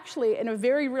actually, in a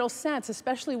very real sense,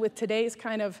 especially with today's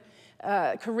kind of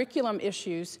curriculum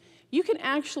issues, you can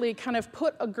actually kind of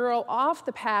put a girl off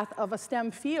the path of a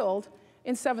STEM field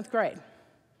in 7th grade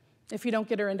if you don't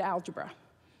get her into algebra.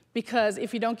 Because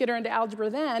if you don't get her into algebra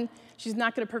then, she's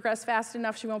not going to progress fast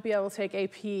enough, she won't be able to take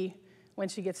AP when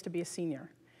she gets to be a senior.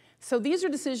 So these are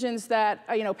decisions that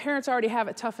parents already have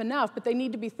it tough enough, but they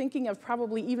need to be thinking of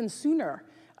probably even sooner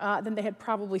than they had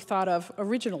probably thought of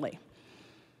originally.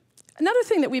 Another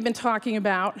thing that we've been talking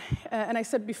about, and I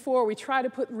said before, we try to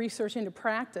put research into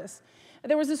practice.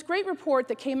 There was this great report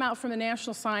that came out from the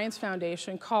National Science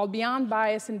Foundation called Beyond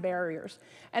Bias and Barriers,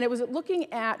 and it was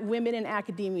looking at women in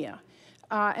academia.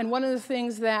 And one of the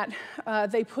things that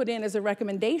they put in as a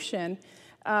recommendation,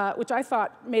 which I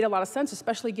thought made a lot of sense,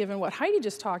 especially given what Heidi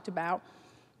just talked about,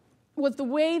 was the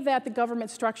way that the government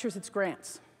structures its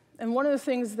grants. And one of the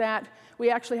things that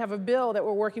we actually have a bill that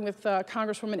we're working with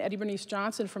Congresswoman Eddie Bernice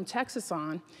Johnson from Texas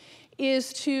on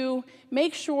is to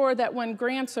make sure that when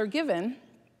grants are given,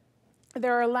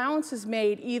 there are allowances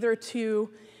made either to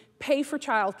pay for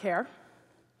childcare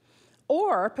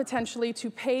or potentially to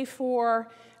pay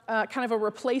for kind of a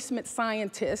replacement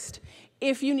scientist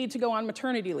if you need to go on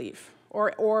maternity leave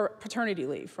or paternity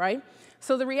leave, right?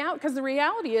 So because the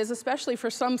reality is, especially for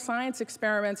some science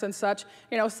experiments and such,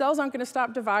 cells aren't going to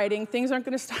stop dividing, things aren't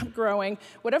going to stop growing.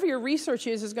 Whatever your research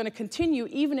is going to continue,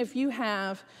 even if you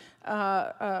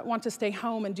want to stay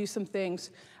home and do some things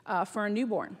for a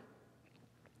newborn.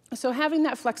 So having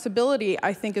that flexibility,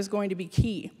 I think, is going to be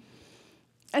key.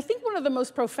 I think one of the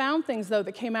most profound things, though,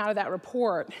 that came out of that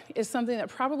report is something that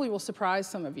probably will surprise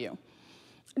some of you.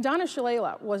 Donna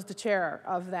Shalala was the chair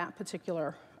of that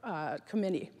particular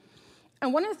committee.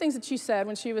 And one of the things that she said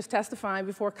when she was testifying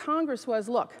before Congress was,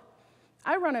 look,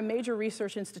 I run a major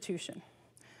research institution.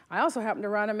 I also happen to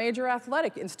run a major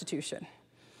athletic institution.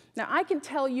 Now, I can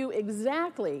tell you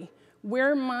exactly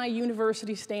where my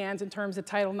university stands in terms of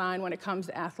Title IX when it comes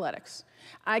to athletics.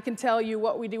 I can tell you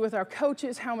what we do with our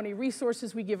coaches, how many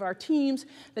resources we give our teams,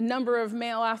 the number of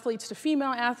male athletes to female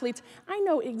athletes. I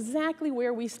know exactly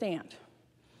where we stand.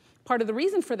 Part of the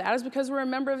reason for that is because we're a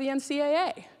member of the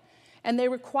NCAA. And they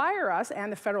require us,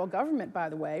 and the federal government, by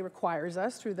the way, requires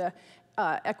us through the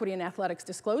Equity in Athletics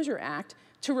Disclosure Act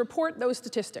to report those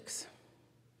statistics.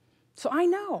 So I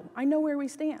know where we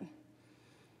stand.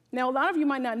 Now, a lot of you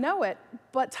might not know it,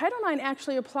 but Title IX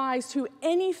actually applies to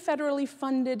any federally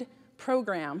funded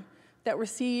program that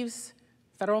receives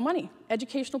federal money,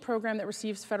 educational program that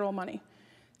receives federal money.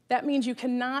 That means you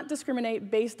cannot discriminate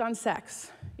based on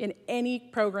sex in any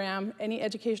program, any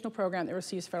educational program that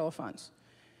receives federal funds.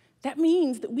 That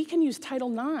means that we can use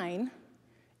Title IX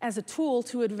as a tool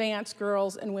to advance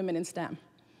girls and women in STEM.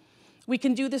 We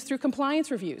can do this through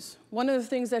compliance reviews. One of the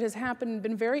things that has happened,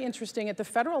 been very interesting at the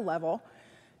federal level,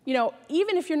 you know,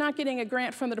 even if you're not getting a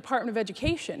grant from the Department of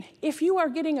Education, if you are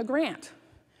getting a grant,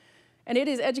 and it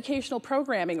is educational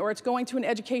programming, or it's going to an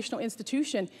educational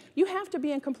institution, you have to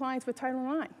be in compliance with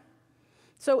Title IX.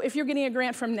 So if you're getting a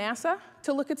grant from NASA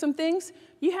to look at some things,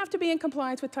 you have to be in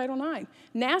compliance with Title IX.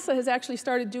 NASA has actually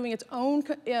started doing its own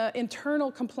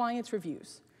internal compliance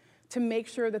reviews to make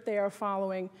sure that they are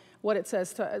following what it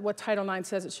says, what Title IX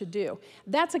says it should do.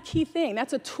 That's a key thing.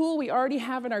 That's a tool we already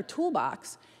have in our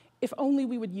toolbox, if only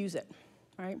we would use it,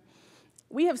 right?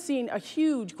 We have seen a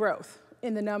huge growth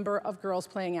in the number of girls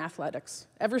playing athletics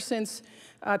ever since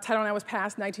Title IX was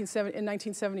passed in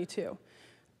 1972.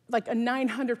 Like a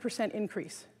 900%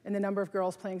 increase in the number of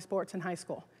girls playing sports in high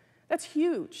school. That's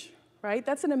huge, right?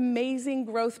 That's an amazing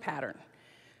growth pattern.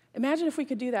 Imagine if we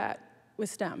could do that with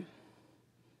STEM.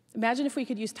 Imagine if we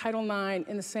could use Title IX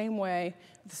in the same way,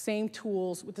 with the same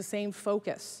tools, with the same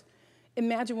focus.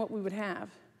 Imagine what we would have.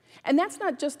 And that's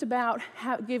not just about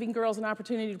giving girls an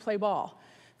opportunity to play ball,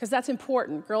 because that's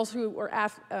important. Girls who are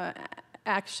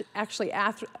actually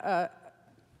active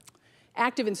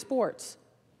in sports,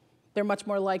 they're much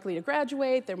more likely to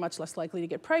graduate, they're much less likely to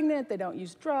get pregnant, they don't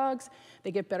use drugs,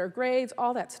 they get better grades,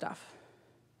 all that stuff.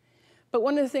 But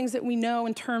one of the things that we know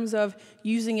in terms of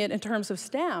using it in terms of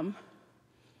STEM,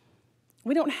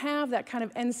 we don't have that kind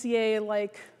of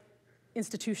NCAA-like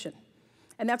institution.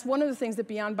 And that's one of the things that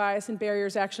Beyond Bias and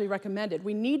Barriers actually recommended.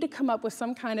 We need to come up with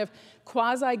some kind of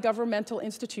quasi-governmental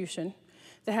institution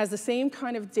that has the same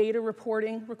kind of data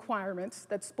reporting requirements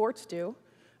that sports do.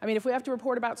 I mean, if we have to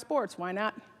report about sports, why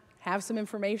not have some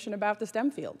information about the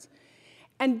STEM fields?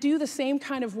 And do the same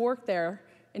kind of work there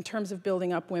in terms of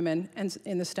building up women and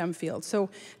in the STEM field.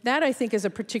 So that, I think, is a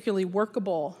particularly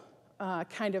workable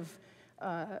kind of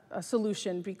a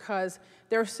solution, because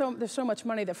there's so much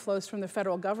money that flows from the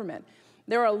federal government.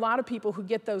 There are a lot of people who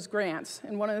get those grants,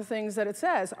 and one of the things that it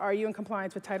says, are you in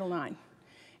compliance with Title IX?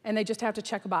 And they just have to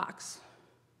check a box,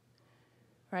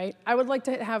 right? I would like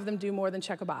to have them do more than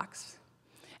check a box.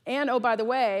 And, oh, by the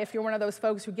way, if you're one of those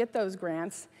folks who get those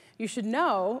grants, you should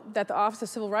know that the Office of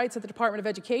Civil Rights at the Department of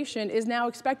Education is now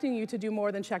expecting you to do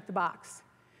more than check the box,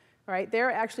 right?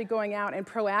 They're actually going out and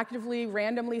proactively,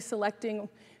 randomly selecting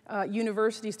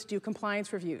universities to do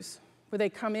compliance reviews, where they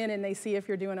come in and they see if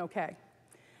you're doing okay.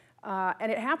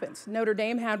 And it happens. Notre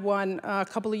Dame had one a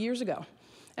couple of years ago.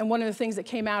 And one of the things that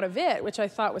came out of it, which I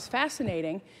thought was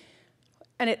fascinating,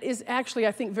 and it is actually,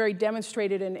 I think, very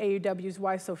demonstrated in AUW's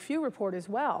Why So Few report as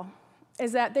well,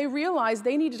 is that they realized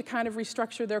they needed to kind of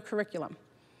restructure their curriculum.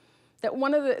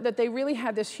 That they really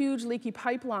had this huge leaky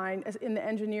pipeline in the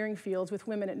engineering fields with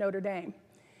women at Notre Dame.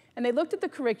 And they looked at the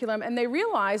curriculum and they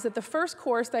realized that the first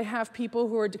course they have people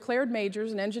who are declared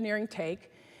majors in engineering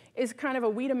take is kind of a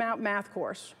weed 'em out math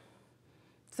course.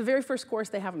 It's the very first course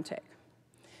they have them take.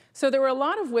 So there were a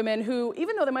lot of women who,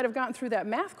 even though they might have gotten through that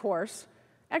math course,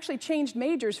 actually changed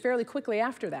majors fairly quickly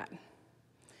after that.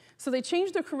 So they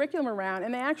changed their curriculum around,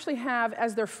 and they actually have,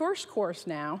 as their first course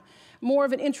now, more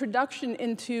of an introduction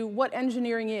into what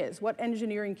engineering is, what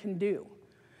engineering can do.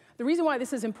 The reason why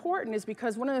this is important is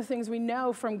because one of the things we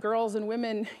know from girls and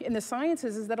women in the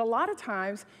sciences is that a lot of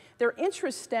times their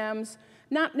interest stems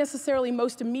not necessarily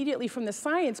most immediately from the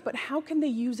science, but how can they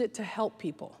use it to help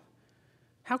people?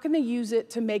 How can they use it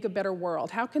to make a better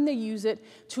world? How can they use it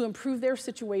to improve their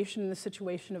situation and the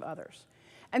situation of others?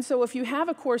 And so if you have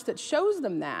a course that shows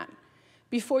them that,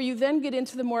 before you then get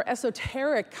into the more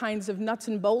esoteric kinds of nuts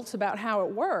and bolts about how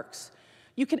it works,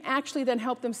 you can actually then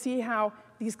help them see how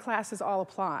these classes all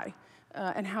apply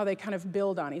and how they kind of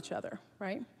build on each other,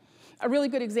 right? A really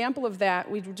good example of that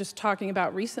we were just talking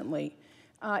about recently.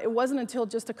 It wasn't until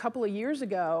just a couple of years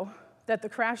ago that the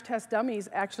crash test dummies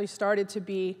actually started to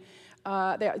be,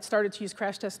 they started to use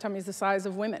crash test dummies the size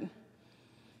of women.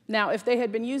 Now, if they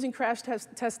had been using crash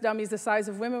test dummies the size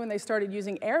of women when they started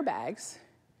using airbags,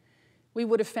 we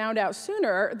would have found out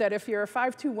sooner that if you're a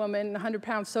 5'2" woman, 100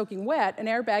 pounds soaking wet, an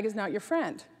airbag is not your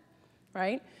friend,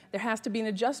 right? There has to be an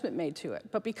adjustment made to it.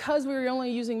 But because we were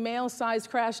only using male-sized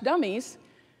crash dummies,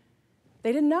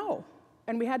 they didn't know.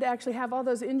 And we had to actually have all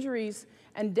those injuries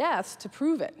and deaths to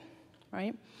prove it,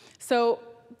 right? So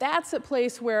that's a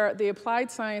place where the applied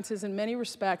sciences, in many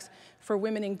respects, for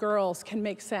women and girls can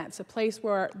make sense, a place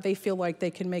where they feel like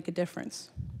they can make a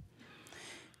difference.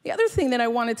 The other thing that I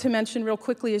wanted to mention real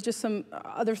quickly is just some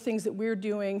other things that we're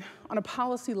doing on a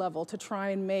policy level to try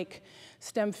and make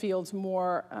STEM fields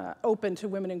more open to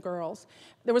women and girls.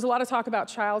 There was a lot of talk about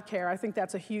childcare. I think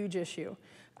that's a huge issue.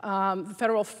 The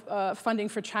federal funding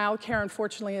for childcare,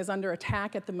 unfortunately, is under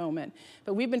attack at the moment.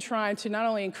 But we've been trying to not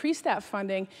only increase that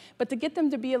funding, but to get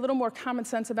them to be a little more common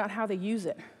sense about how they use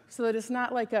it, so that it's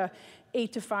not like a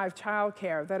 8 to 5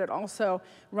 childcare, that it also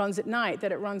runs at night,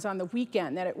 that it runs on the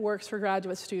weekend, that it works for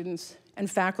graduate students and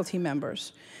faculty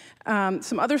members.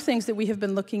 Some other things that we have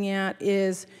been looking at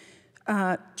is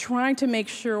trying to make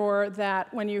sure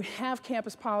that when you have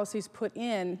campus policies put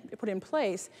in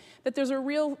place, that there's a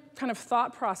real kind of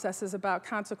thought processes about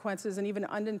consequences and even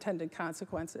unintended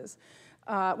consequences.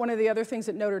 One of the other things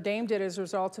that Notre Dame did as a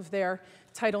result of their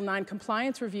Title IX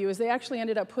compliance review is they actually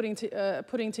ended up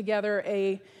putting together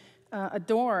a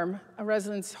dorm, a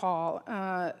residence hall,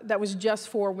 that was just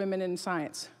for women in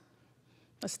science,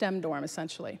 a STEM dorm,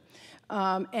 essentially.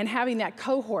 And having that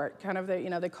cohort, kind of,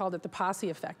 they called it the posse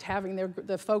effect, having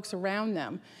the folks around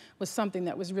them was something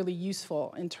that was really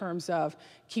useful in terms of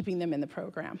keeping them in the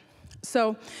program.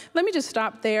 So let me just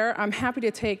stop there. I'm happy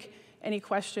to take any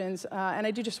questions. And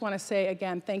I do just want to say,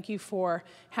 again, thank you for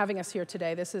having us here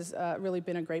today. This has really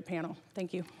been a great panel.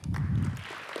 Thank you.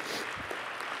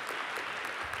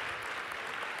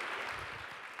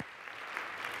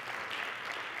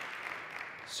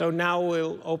 So now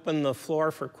we'll open the floor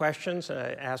for questions.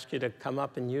 I ask you to come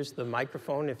up and use the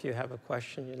microphone if you have a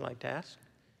question you'd like to ask.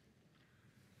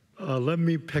 Let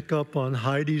me pick up on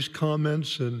Heidi's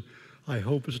comments, and I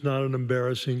hope it's not an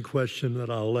embarrassing question that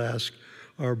I'll ask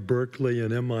our Berkeley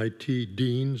and MIT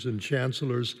deans and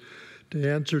chancellors to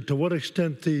answer. To what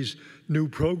extent these new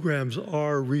programs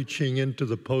are reaching into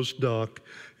the postdoc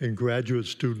and graduate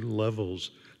student levels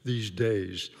these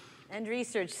days? And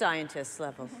research scientist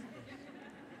levels.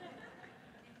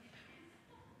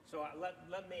 So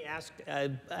let me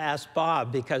ask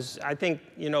Bob, because I think,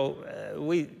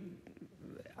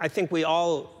 I think we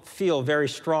all feel very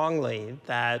strongly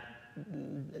that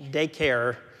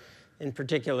daycare in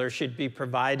particular should be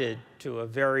provided to a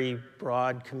very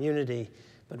broad community,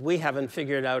 but we haven't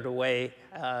figured out a way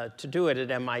to do it at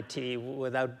MIT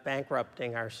without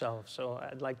bankrupting ourselves. So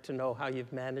I'd like to know how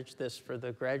you've managed this for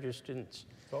the graduate students.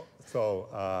 So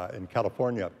in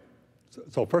California,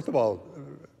 so first of all,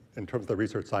 in terms of the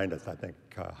research scientists, I think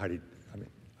Heidi,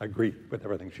 I agree with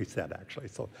everything she said, actually.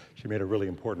 So she made a really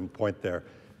important point there.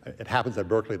 It happens at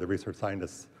Berkeley, the research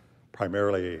scientists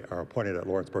primarily are appointed at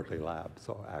Lawrence Berkeley Lab.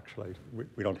 So actually,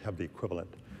 we don't have the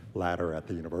equivalent ladder at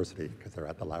the university because they're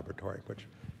at the laboratory, which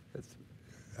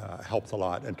helps a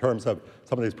lot. In terms of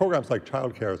some of these programs like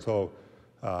childcare, so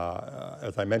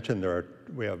as I mentioned,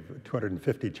 we have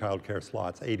 250 childcare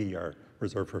slots, 80 are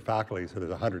reserved for faculty, so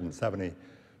there's 170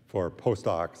 for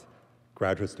postdocs,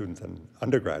 graduate students, and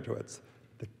undergraduates.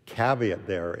 The caveat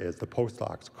there is the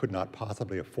postdocs could not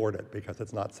possibly afford it because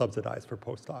it's not subsidized for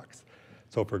postdocs.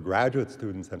 So for graduate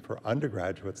students and for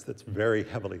undergraduates, it's very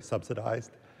heavily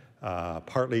subsidized,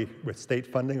 partly with state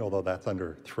funding, although that's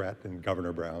under threat in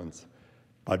Governor Brown's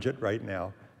budget right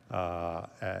now.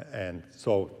 And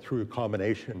so through a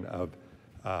combination of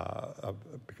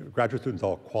graduate students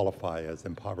all qualify as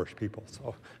impoverished people,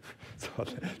 so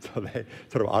they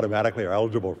sort of automatically are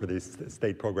eligible for these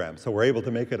state programs. So we're able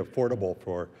to make it affordable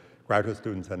for graduate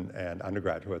students and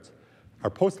undergraduates. Our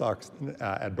postdocs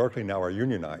at Berkeley now are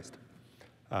unionized,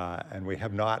 and we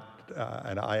have not,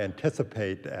 and I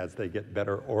anticipate as they get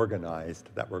better organized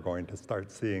that we're going to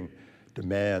start seeing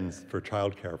demands for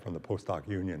childcare from the postdoc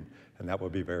union, and that will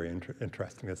be very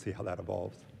interesting to see how that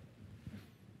evolves.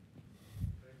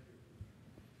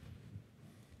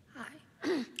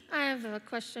 I have a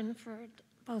question for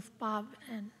both Bob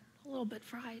and a little bit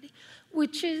for Heidi,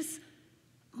 which is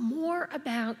more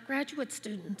about graduate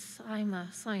students. I'm a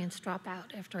science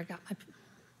dropout after I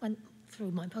went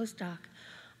through my postdoc.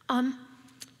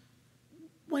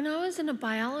 When I was in a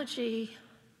biology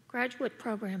graduate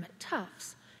program at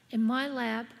Tufts, in my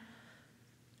lab,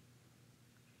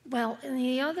 well, in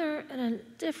a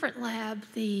different lab,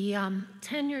 the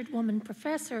tenured woman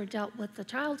professor dealt with the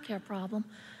childcare problem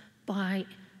by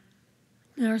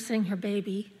nursing her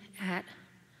baby at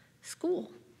school.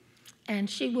 And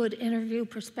she would interview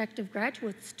prospective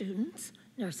graduate students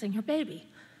nursing her baby.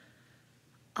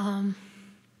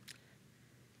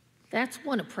 That's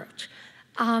one approach.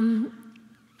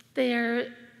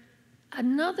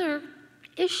 Another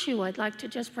issue I'd like to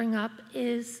just bring up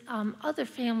is other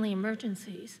family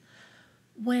emergencies.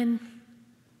 When,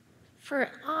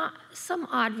 for some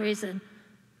odd reason,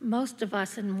 most of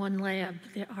us in one lab,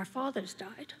 our fathers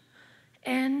died.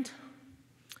 And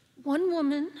one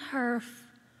woman, her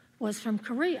was from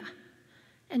Korea.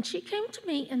 And she came to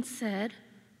me and said,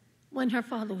 when her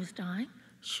father was dying,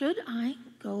 should I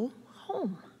go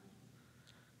home?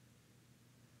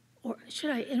 Or should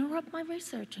I interrupt my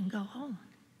research and go home?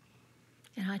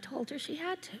 And I told her she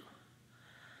had to.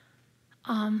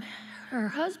 Her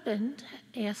husband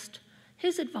asked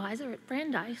his advisor at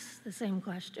Brandeis the same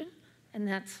question, and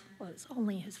that was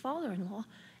only his father-in-law,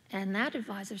 and that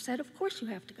advisor said, of course you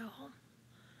have to go home.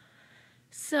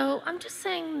 So I'm just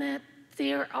saying that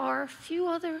there are a few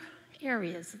other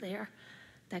areas there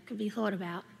that could be thought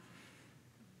about.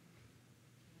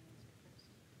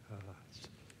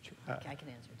 I can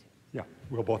answer too. Yeah,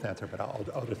 we'll both answer, but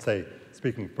I'll just say,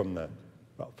 speaking from the,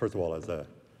 well, first of all, as a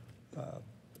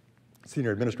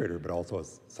senior administrator, but also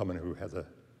as someone who has a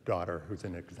daughter who's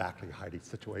in exactly Heidi's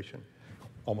situation,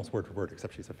 almost word for word,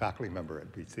 except she's a faculty member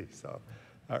at BC, so,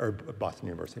 or Boston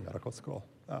University Medical School,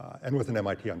 and was an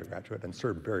MIT undergraduate and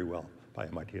served very well by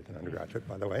MIT as an undergraduate,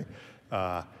 by the way.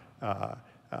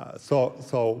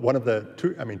 So one of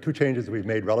the two changes we've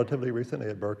made relatively recently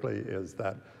at Berkeley is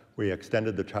that we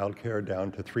extended the child care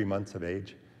down to 3 months of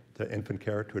age to infant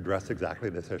care to address exactly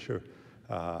this issue.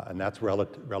 And that's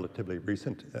relatively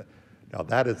recent. Now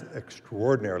that is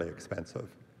extraordinarily expensive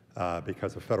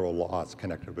because of federal laws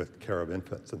connected with care of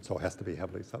infants, and so it has to be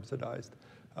heavily subsidized.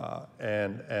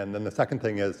 And then the second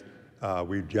thing is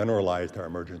we've generalized our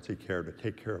emergency care to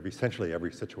take care of essentially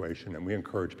every situation, and we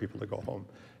encourage people to go home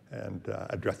and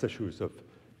address issues of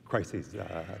crises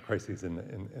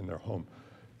in their home.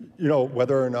 You know,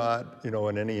 whether or not, you know,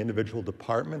 in any individual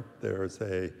department there's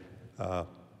a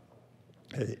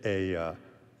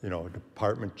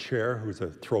department chair who's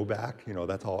a throwback, you know,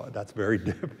 that's very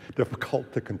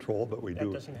difficult to control, but we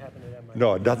do. That doesn't happen at MIT.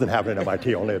 No, it doesn't happen at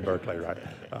MIT, only at Berkeley, right?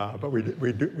 But we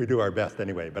do our best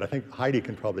anyway. But I think Heidi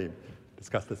can probably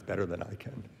discuss this better than I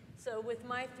can. So with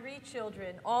my 3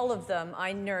 children, all of them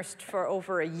I nursed for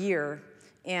over a year.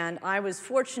 And I was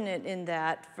fortunate in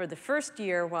that for the first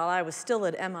year, while I was still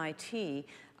at MIT,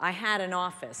 I had an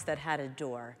office that had a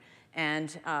door. And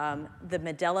the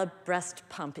Medela breast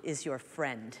pump is your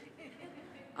friend.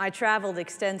 I traveled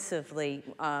extensively.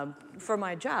 For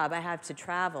my job, I have to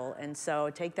travel. And so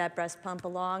take that breast pump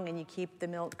along and you keep the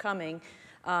milk coming.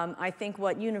 I think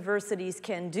what universities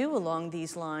can do along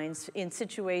these lines in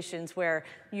situations where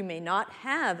you may not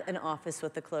have an office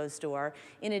with a closed door,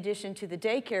 in addition to the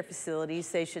daycare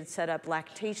facilities, they should set up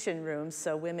lactation rooms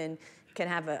so women can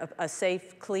have a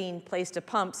safe, clean place to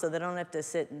pump so they don't have to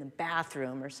sit in the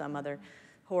bathroom or some other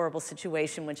horrible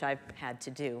situation, which I've had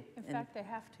to do. In fact, they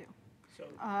have to. So,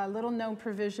 little known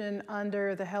provision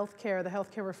under the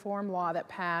healthcare reform law that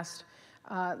passed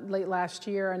late last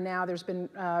year, and now there's been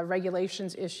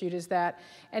regulations issued, is that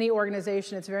any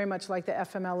organization, it's very much like the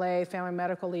FMLA, Family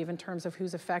Medical Leave, in terms of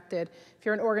who's affected. If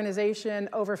you're an organization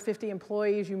over 50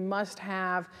 employees, you must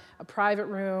have a private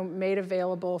room made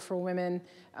available for women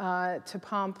to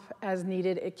pump as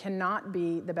needed. It cannot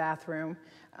be the bathroom.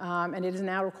 And it is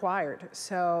now required.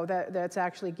 So that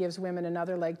actually gives women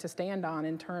another leg to stand on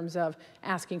in terms of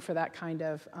asking for that kind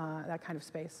of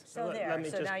space. So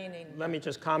now you need. Let me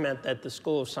just comment that the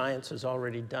School of Science has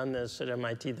already done this at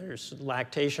MIT. There's a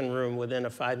lactation room within a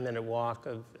 5-minute walk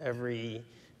of every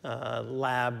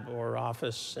lab or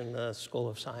office in the School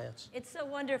of Science. It's so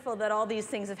wonderful that all these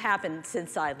things have happened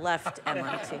since I left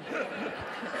MIT.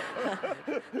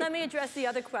 Let me address the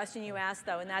other question you asked,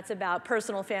 though, and that's about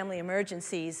personal family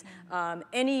emergencies.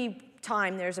 Any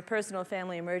time there's a personal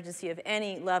family emergency of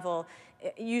any level,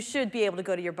 you should be able to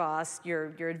go to your boss,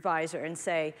 your advisor, and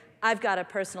say, I've got a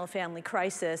personal family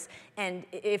crisis. And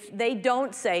if they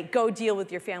don't say, go deal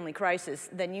with your family crisis,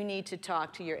 then you need to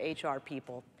talk to your HR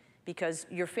people, because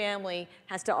your family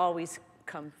has to always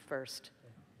come first.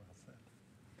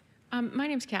 My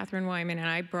name's Catherine Wyman, and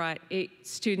I brought 8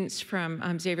 students from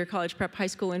Xavier College Prep High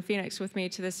School in Phoenix with me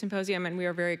to this symposium, and we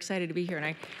are very excited to be here. And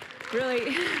I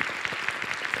really,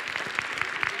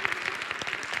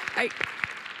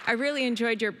 I really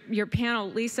enjoyed your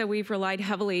panel. Lisa, we've relied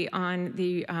heavily on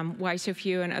the Why So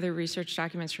Few and other research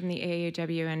documents from the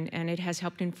AAW, and it has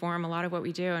helped inform a lot of what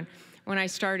we do. And when I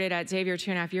started at Xavier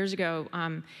 2.5 years ago,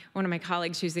 one of my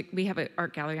colleagues, we have an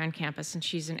art gallery on campus, and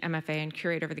she's an MFA and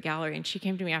curator of the gallery, and she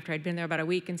came to me after I'd been there about a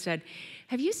week and said,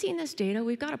 have you seen this data?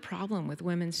 We've got a problem with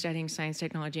women studying science,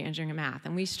 technology, engineering, and math.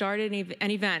 And we started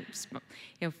an event,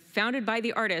 founded by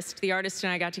the artist. The artist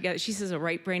and I got together. She says a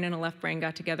right brain and a left brain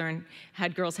got together and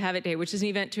had Girls Have It Day, which is an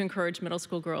event to encourage middle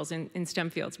school girls in STEM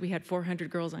fields. We had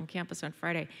 400 girls on campus on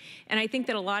Friday. And I think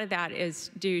that a lot of that is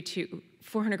due to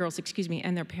 400 girls, excuse me,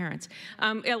 and their parents.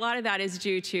 A lot of that is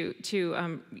due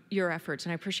to your efforts,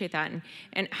 and I appreciate that.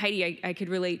 And Heidi, I could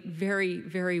relate very,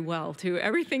 very well to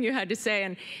everything you had to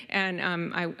say, and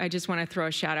I just want to throw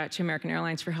a shout out to American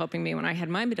Airlines for helping me when I had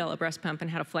my Medela breast pump and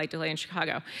had a flight delay in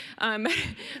Chicago.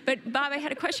 But Bob, I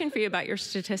had a question for you about your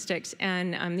statistics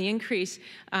and the increase.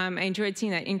 I enjoyed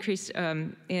seeing that increase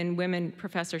in women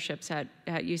professorships at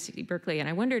UC Berkeley, and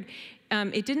I wondered,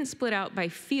 it didn't split out by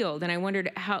field, and I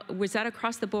wondered, was that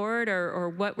across the board, or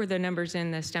what were the numbers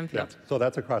in the STEM fields? Yeah, so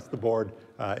that's across the board.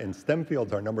 In STEM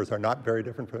fields, our numbers are not very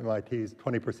different from MIT's.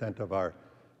 20% of our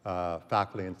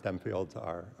faculty in STEM fields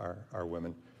are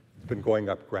women. It's been going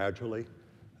up gradually,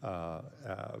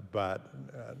 but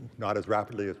not as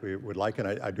rapidly as we would like. And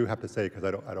I do have to say, because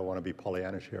I don't want to be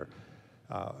Pollyannish here,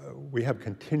 we have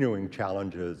continuing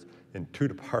challenges in 2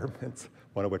 departments,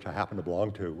 one of which I happen to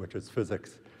belong to, which is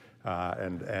physics,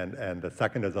 and the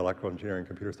second is electrical engineering and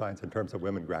computer science in terms of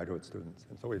women graduate students.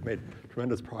 And so we've made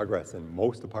tremendous progress in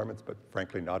most departments, but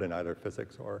frankly not in either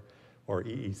physics or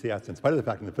ECS, in spite of the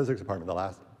fact in the physics department, the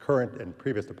last current and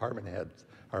previous department heads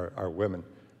are women.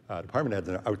 Department heads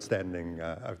are outstanding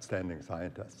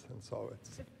scientists, and so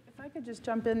it's... If I could just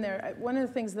jump in there, one of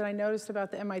the things that I noticed about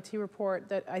the MIT report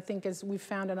that I think is we've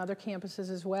found on other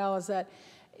campuses as well is that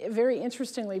very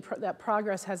interestingly, that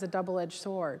progress has a double-edged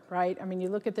sword, right? I mean, you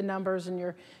look at the numbers and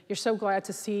you're so glad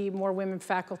to see more women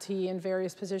faculty in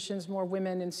various positions, more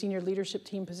women in senior leadership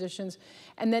team positions.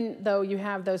 And then, though, you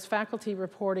have those faculty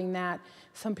reporting that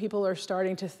some people are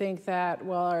starting to think that,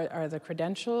 well, are the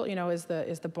credential, you know, is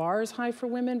the bar as high for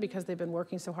women because they've been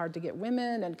working so hard to get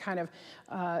women, and kind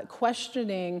of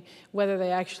questioning whether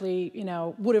they actually, you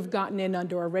know, would have gotten in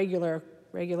under a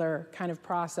regular kind of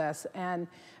process. And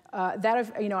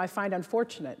that, you know, I find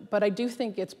unfortunate, but I do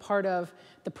think it's part of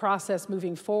the process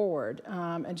moving forward,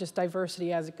 and just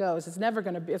diversity as it goes. It's never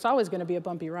going to be, it's always going to be a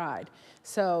bumpy ride.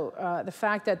 So the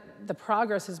fact that the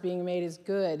progress is being made is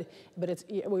good, but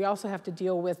we also have to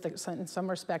deal with, in some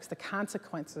respects, the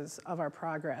consequences of our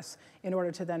progress in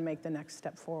order to then make the next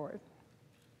step forward.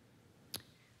 I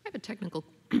have a technical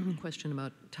question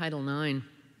about Title IX.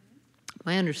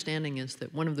 My understanding is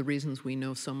that one of the reasons we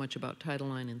know so much about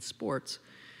Title IX in sports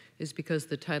is because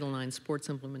the Title IX sports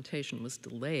implementation was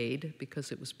delayed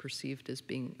because it was perceived as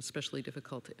being especially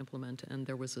difficult to implement, and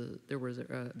there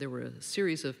were a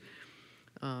series of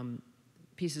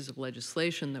pieces of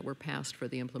legislation that were passed for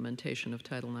the implementation of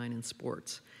Title IX in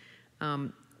sports.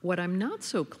 What I'm not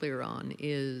so clear on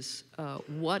is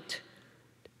what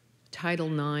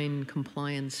Title IX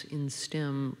compliance in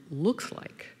STEM looks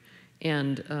like.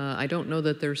 And I don't know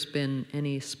that there's been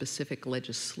any specific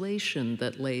legislation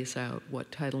that lays out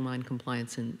what Title IX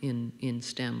compliance in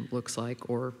STEM looks like,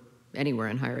 or anywhere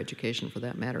in higher education for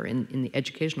that matter, in the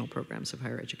educational programs of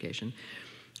higher education.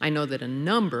 I know that a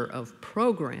number of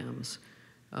programs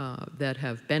that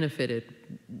have benefited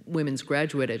women's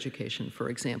graduate education, for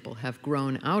example, have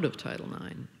grown out of Title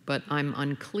IX, but I'm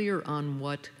unclear on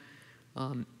what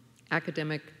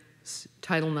academic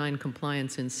Title IX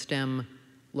compliance in STEM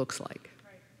looks like.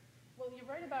 Right. Well, you're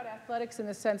right about athletics in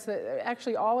the sense that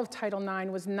actually all of Title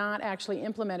IX was not actually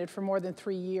implemented for more than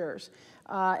 3 years.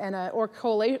 And a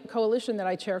coalition that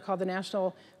I chair called the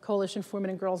National Coalition for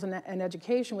Women and Girls in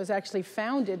Education was actually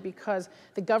founded because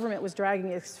the government was dragging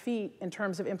its feet in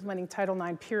terms of implementing Title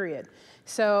IX, period.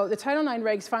 So the Title IX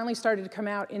regs finally started to come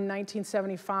out in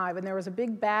 1975, and there was a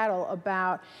big battle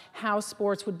about how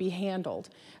sports would be handled.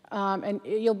 And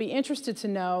you'll be interested to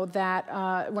know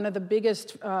that one of the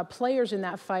biggest players in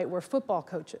that fight were football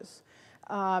coaches.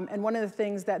 And one of the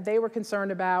things that they were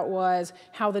concerned about was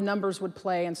how the numbers would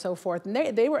play and so forth. And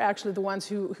they were actually the ones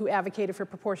who advocated for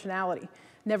proportionality,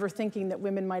 never thinking that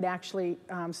women might actually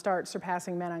start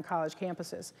surpassing men on college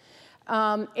campuses.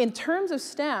 In terms of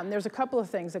STEM, there's a couple of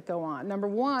things that go on. Number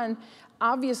one,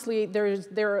 obviously there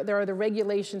are the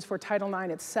regulations for Title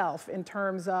IX itself in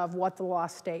terms of what the law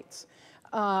states.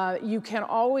 You can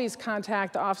always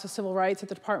contact the Office of Civil Rights at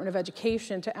the Department of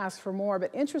Education to ask for more,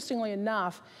 but interestingly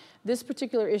enough, this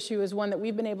particular issue is one that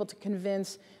we've been able to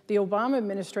convince the Obama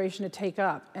administration to take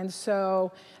up. And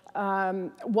so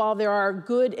while there are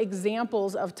good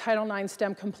examples of Title IX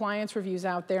STEM compliance reviews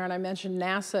out there, and I mentioned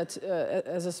NASA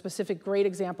as a specific great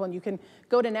example, and you can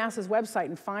go to NASA's website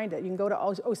and find it. You can go to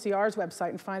OCR's website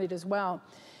and find it as well.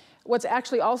 What's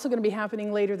actually also going to be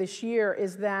happening later this year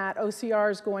is that OCR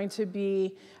is going to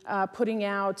be putting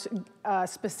out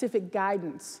specific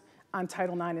guidance on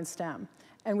Title IX and STEM.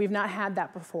 And we've not had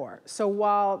that before. So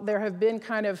while there have been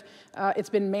kind of, it's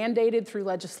been mandated through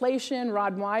legislation.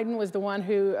 Rod Wyden was the one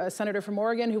who, a senator from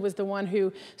Oregon, who was the one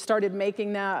who started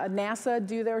making NASA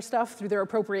do their stuff through their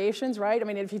appropriations, right? I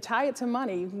mean, if you tie it to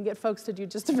money, you can get folks to do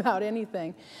just about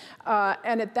anything.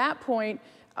 And at that point,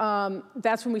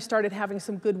 that's when we started having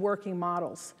some good working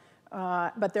models.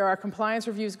 But there are compliance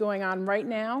reviews going on right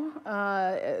now.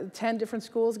 10 different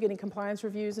schools getting compliance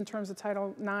reviews in terms of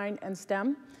Title IX and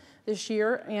STEM this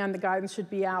year, and the guidance should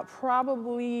be out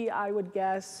probably, I would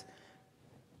guess,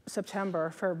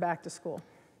 September for back to school.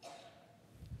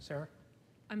 Sarah?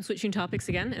 I'm switching topics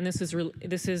again, and this is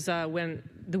when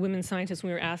the women scientists, when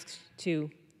we were asked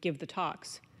to give the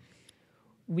talks,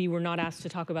 we were not asked to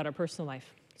talk about our personal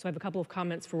life. So I have a couple of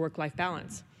comments for work-life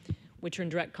balance, which are in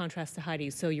direct contrast to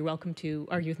Heidi's, so you're welcome to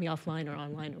argue with me offline or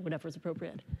online or whatever is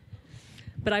appropriate.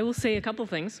 But I will say a couple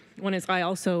things. One is I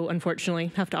also,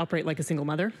 unfortunately, have to operate like a single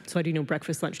mother, so I do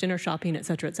breakfast, lunch, dinner, shopping, et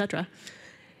cetera, et cetera.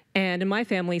 And in my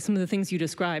family, some of the things you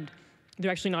described,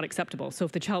 they're actually not acceptable. So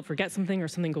if the child forgets something or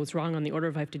something goes wrong on the order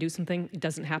of I have to do something, it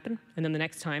doesn't happen. And then the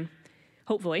next time,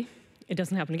 hopefully, it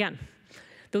doesn't happen again.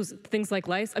 Those things like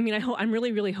lice, I mean, I'm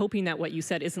really, really hoping that what you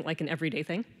said isn't like an everyday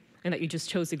thing and that you just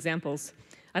chose examples.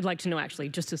 I'd like to know, actually,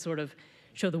 just to sort of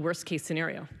show the worst case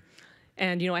scenario.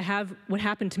 And what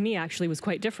happened to me actually was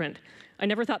quite different. I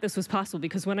never thought this was possible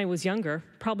because when I was younger,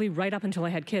 probably right up until I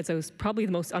had kids, I was probably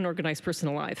the most unorganized person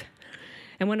alive.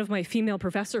 And one of my female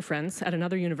professor friends at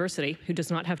another university, who does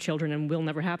not have children and will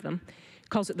never have them,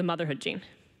 calls it the motherhood gene.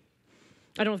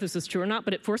 I don't know if this is true or not,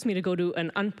 but it forced me to go to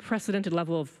an unprecedented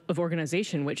level of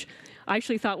organization, which I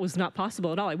actually thought was not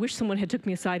possible at all. I wish someone had took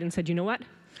me aside and said, you know what?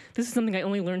 This is something I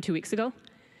only learned 2 weeks ago.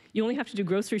 You only have to do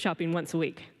grocery shopping once a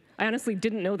week. I honestly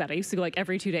didn't know that. I used to go like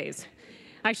every 2 days.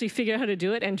 I actually figured out how to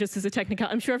do it, and just as a technical,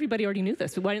 I'm sure everybody already knew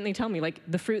this, but why didn't they tell me? Like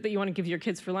the fruit that you want to give your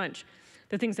kids for lunch,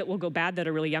 the things that will go bad that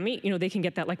are really yummy, they can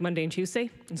get that like Monday and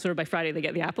Tuesday, and sort of by Friday they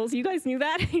get the apples. You guys knew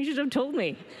that? You should have told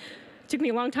me. It took me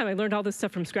a long time. I learned all this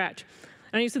stuff from scratch.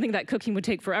 And I used to think that cooking would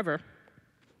take forever.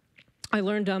 I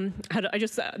learned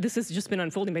this has just been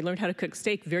unfolding, but I learned how to cook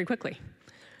steak very quickly.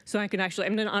 So I can actually,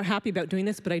 I'm not happy about doing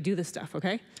this, but I do this stuff,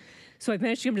 okay? So I've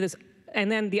managed to come to this.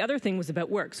 And then the other thing was about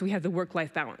work. So we have the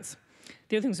work-life balance.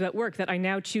 The other thing was about work, that I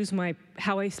now choose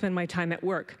how I spend my time at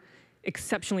work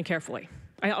exceptionally carefully.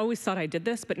 I always thought I did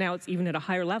this, but now it's even at a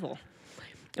higher level.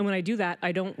 And when I do that,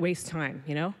 I don't waste time,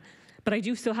 But I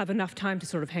do still have enough time to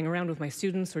sort of hang around with my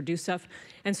students or do stuff.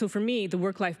 And so for me, the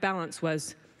work-life balance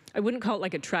was, I wouldn't call it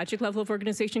like a tragic level of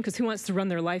organization, because who wants to run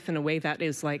their life in a way that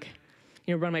is like,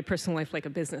 run my personal life like a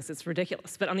business? It's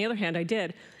ridiculous. But on the other hand, I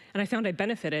did. And I found I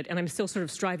benefited, and I'm still sort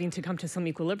of striving to come to some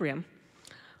equilibrium.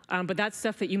 But that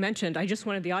stuff that you mentioned, I just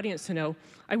wanted the audience to know,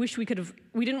 I wish we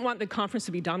didn't want the conference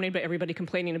to be dominated by everybody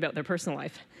complaining about their personal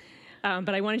life.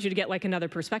 But I wanted you to get like another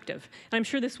perspective. And I'm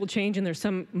sure this will change, and there's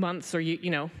some months or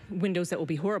windows that will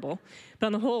be horrible. But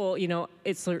on the whole,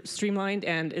 it's streamlined,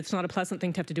 and it's not a pleasant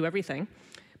thing to have to do everything.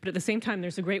 But at the same time,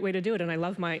 there's a great way to do it, and I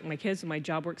love my kids, and my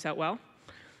job works out well.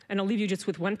 And I'll leave you just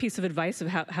with one piece of advice of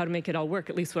how to make it all work,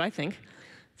 at least what I think.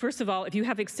 First of all, if you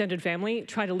have extended family,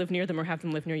 try to live near them or have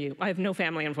them live near you. I have no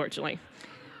family, unfortunately.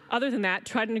 Other than that,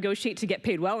 try to negotiate to get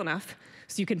paid well enough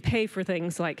so you can pay for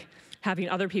things like having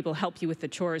other people help you with the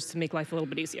chores to make life a little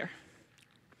bit easier.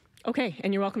 Okay,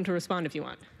 and you're welcome to respond if you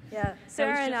want. Yeah,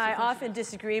 Sarah and I often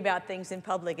disagree about things in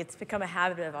public. It's become a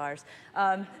habit of ours.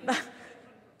 Yeah.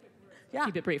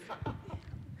 Keep it brief.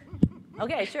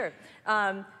 Okay, sure.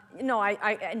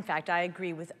 In fact, I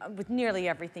agree with nearly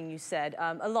everything you said.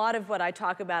 A lot of what I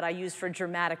talk about I use for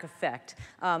dramatic effect.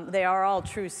 They are all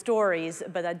true stories,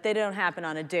 but they don't happen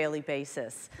on a daily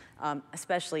basis,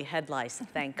 especially head lice,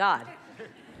 thank God.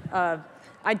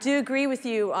 I do agree with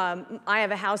you. I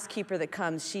have a housekeeper that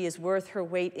comes. She is worth her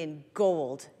weight in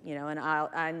gold,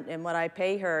 and what I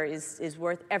pay her is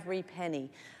worth every penny.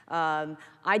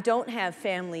 I don't have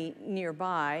family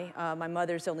nearby. My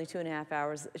mother's only 2.5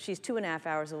 hours. She's 2.5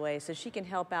 hours away, so she can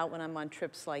help out when I'm on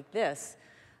trips like this.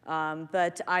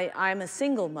 But I'm a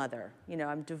single mother.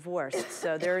 I'm divorced,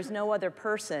 so there is no other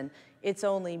person. It's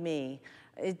only me.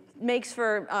 It makes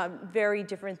for very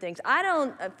different things.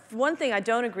 One thing I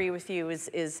don't agree with you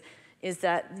is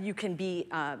that you can be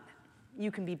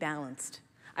balanced.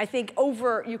 I think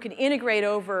you can integrate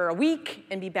over a week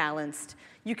and be balanced.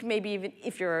 You can maybe even,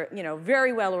 if you're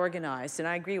very well organized, and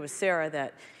I agree with Sarah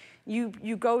that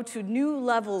you go to new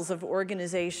levels of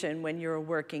organization when you're a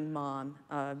working mom.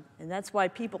 And that's why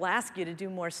people ask you to do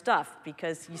more stuff,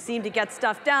 because you seem to get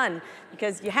stuff done,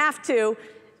 because you have to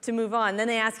move on. Then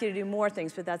they ask you to do more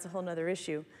things, but that's a whole other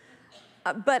issue.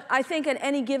 But I think at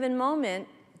any given moment,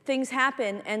 things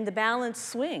happen and the balance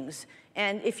swings.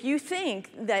 And if you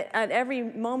think that at every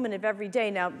moment of every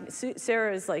day, now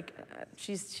Sarah is like,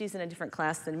 she's in a different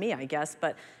class than me, I guess,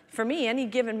 but for me, any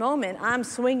given moment, I'm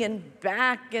swinging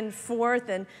back and forth,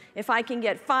 and if I can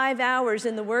get 5 hours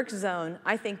in the work zone,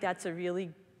 I think that's a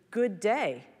really good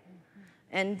day.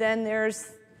 And then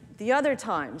there's the other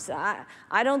times.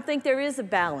 I don't think there is a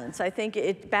balance. I think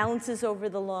it balances over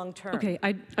the long term. Okay,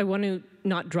 I want to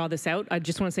not draw this out. I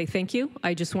just want to say thank you.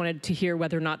 I just wanted to hear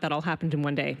whether or not that all happened in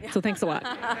one day. So thanks a lot.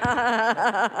 Well,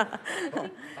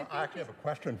 I actually have a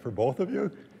question for both of you.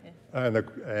 And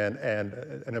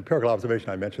an empirical observation,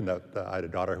 I mentioned that I had a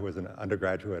daughter who was an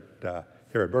undergraduate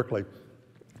here at Berkeley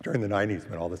during the 90s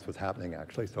when all this was happening,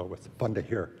 actually, so it was fun to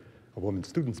hear a woman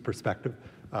student's perspective.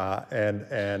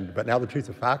 But now that she's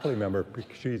a faculty member,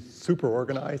 she's super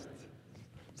organized,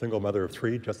 single mother of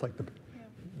 3, just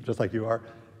like you are.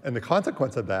 And the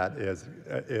consequence of that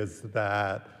is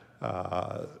that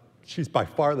she's by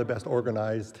far the best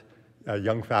organized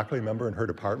young faculty member in her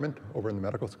department over in the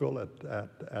medical school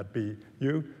at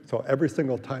BU. So every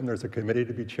single time there's a committee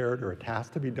to be chaired or a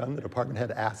task to be done, the department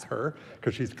head asks her,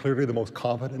 because she's clearly the most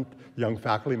competent young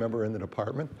faculty member in the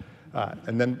department.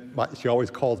 And then she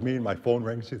always calls me and my phone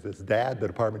rings. She says, "Dad, the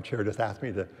department chair just asked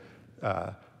me to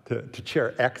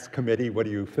chair X committee. What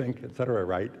do you think?" et cetera,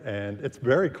 right? And it's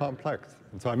very complex.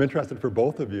 And so I'm interested for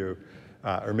both of you,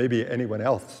 or maybe anyone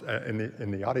else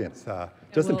in the audience,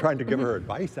 in trying to give her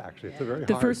advice, actually. It's a very hard.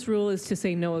 The first rule is to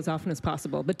say no as often as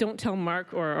possible, but don't tell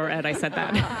Mark or Ed I said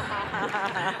that.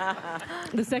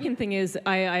 The second thing is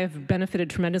I have benefited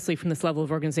tremendously from this level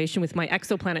of organization with my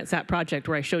ExoPlanetSat project,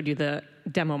 where I showed you the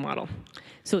demo model.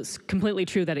 So it's completely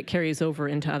true that it carries over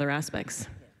into other aspects.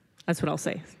 That's what I'll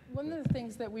say. One of the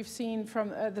things that we've seen from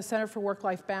the Center for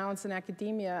Work-Life Balance in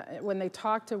academia, when they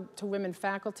talk to women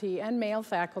faculty and male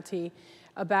faculty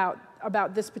about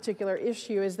this particular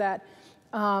issue, is that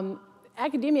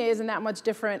academia isn't that much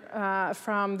different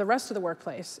from the rest of the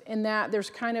workplace, in that there's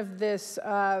kind of this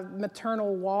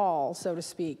maternal wall, so to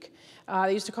speak.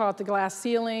 They used to call it the glass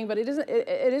ceiling, but it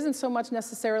isn't so much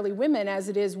necessarily women as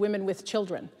it is women with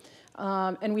children.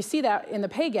 And we see that in the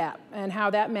pay gap and how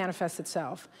that manifests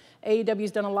itself. AEW's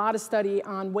done a lot of study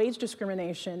on wage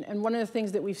discrimination, and one of the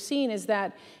things that we've seen is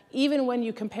that even when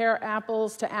you compare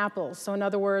apples to apples, so in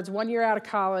other words, 1 year out of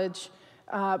college,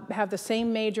 have the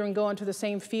same major and go into the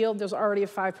same field, there's already a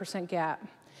 5% gap.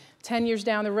 10 years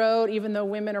down the road, even though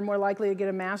women are more likely to get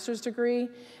a master's degree,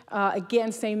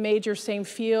 again, same major, same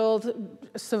field,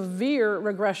 severe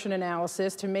regression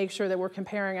analysis to make sure that we're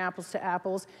comparing apples to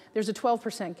apples, there's a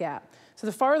 12% gap. So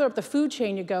the farther up the food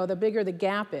chain you go, the bigger the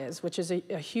gap is, which is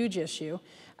a huge issue.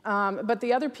 But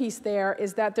the other piece there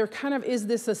is that there kind of is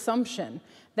this assumption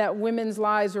that women's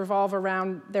lives revolve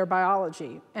around their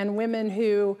biology, and women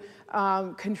who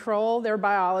control their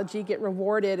biology get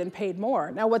rewarded and paid more.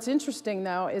 Now, what's interesting,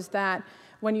 though, is that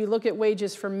when you look at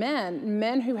wages for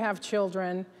men who have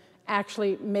children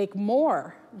actually make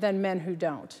more than men who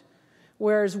don't,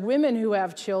 whereas women who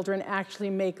have children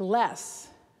actually make less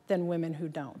than women who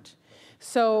don't.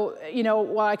 So, you know,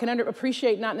 while I can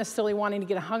appreciate not necessarily wanting to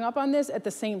get hung up on this, at the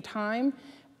same time,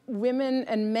 women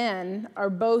and men are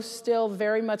both still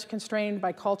very much constrained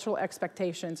by cultural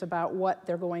expectations about what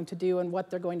they're going to do and what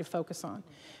they're going to focus on.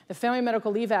 The Family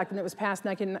Medical Leave Act, when it was passed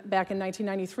back in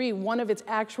 1993, one of its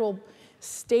actual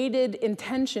stated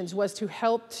intentions was to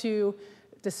help to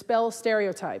dispel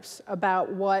stereotypes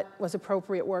about what was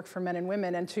appropriate work for men and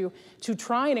women, and to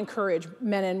try and encourage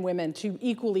men and women to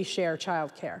equally share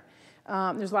childcare.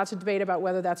 There's lots of debate about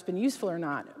whether that's been useful or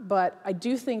not, but I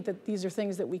do think that these are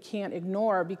things that we can't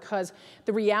ignore, because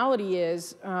the reality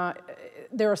is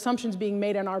there are assumptions being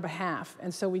made on our behalf,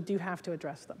 and so we do have to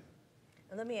address them.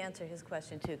 And let me answer his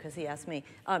question too, because he asked me.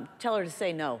 Tell her to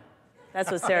say no. That's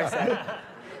what Sarah said.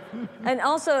 And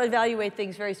also evaluate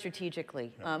things very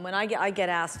strategically. When I get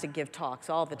asked to give talks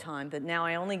all the time, but now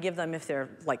I only give them if they're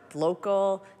like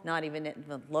local, not even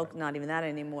that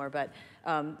anymore. But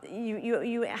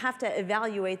you have to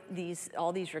evaluate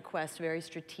all these requests very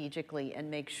strategically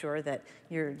and make sure that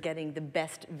you're getting the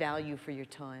best value for your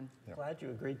time. Yeah. Glad you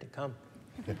agreed to come.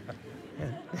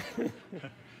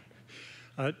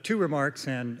 Two remarks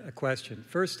and a question.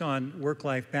 First, on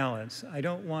work-life balance. I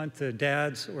don't want the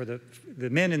dads or the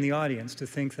men in the audience to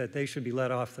think that they should be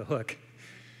let off the hook.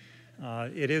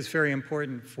 It is very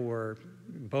important for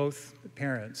both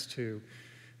parents to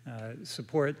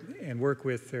support and work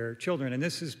with their children, and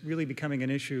this is really becoming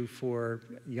an issue for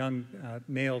young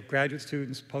male graduate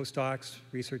students, postdocs,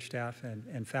 research staff,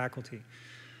 and faculty.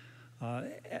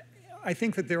 I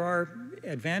think that there are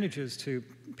advantages to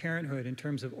parenthood in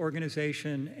terms of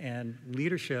organization and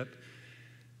leadership,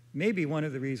 but I maybe one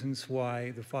of the reasons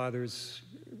why the fathers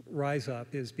rise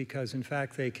up is because, in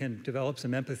fact, they can develop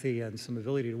some empathy and some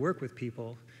ability to work with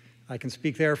people. I can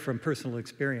speak there from personal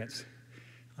experience.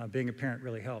 Being a parent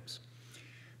really helps.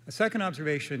 A second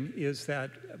observation is that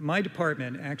my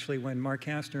department, actually, when Marc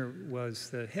Kastner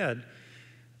was the head,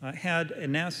 had a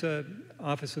NASA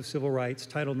Office of Civil Rights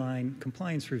Title IX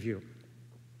compliance review.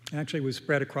 Actually, it was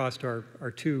spread across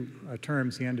our two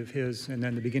terms, the end of his and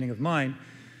then the beginning of mine.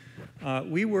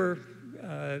 We were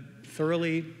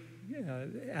thoroughly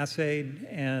assayed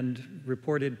and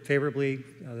reported favorably.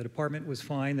 The department was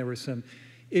fine. There were some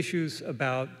issues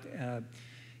about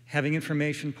having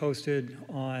information posted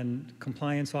on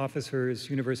compliance officers,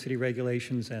 university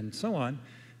regulations, and so on.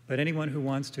 But anyone who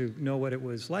wants to know what it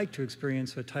was like to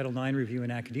experience a Title IX review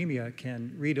in academia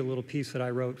can read a little piece that I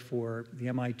wrote for the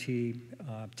MIT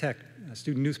Tech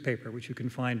student newspaper, which you can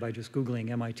find by just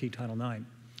Googling MIT Title IX.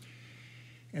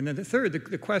 And then the third,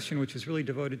 the question, which is really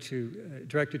directed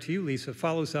to you, Lisa,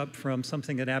 follows up from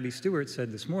something that Abby Stewart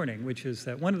said this morning, which is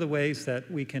that one of the ways that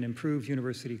we can improve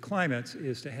university climates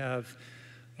is to have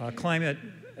climate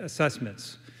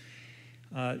assessments.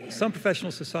 Some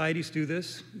professional societies do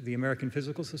this. The American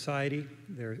Physical Society,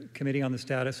 their Committee on the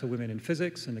Status of Women in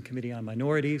Physics, and the Committee on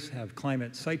Minorities have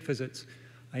climate site visits.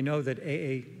 I know that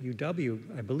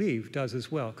AAUW, I believe, does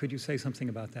as well. Could you say something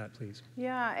about that, please?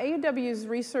 Yeah, AUW's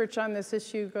research on this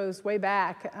issue goes way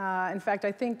back. In fact,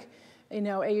 I think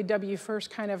AUW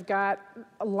first kind of got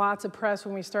lots of press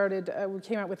when we started. We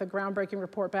came out with a groundbreaking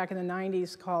report back in the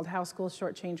 90s called How Schools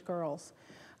Shortchange Girls.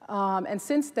 And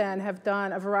since then have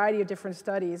done a variety of different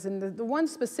studies. And the one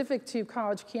specific to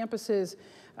college campuses,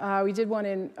 we did one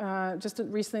in just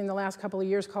recently in the last couple of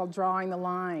years called Drawing the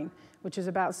Line, which is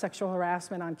about sexual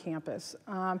harassment on campus.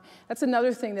 That's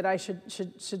another thing that I should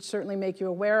certainly make you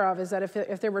aware of, is that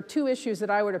if there were two issues that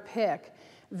I were to pick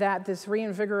that this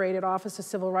reinvigorated Office of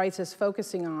Civil Rights is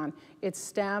focusing on, it's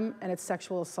STEM and it's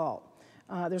sexual assault.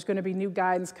 There's going to be new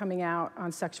guidance coming out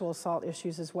on sexual assault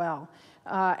issues as well.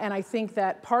 And I think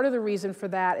that part of the reason for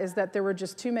that is that there were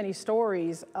just too many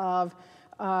stories of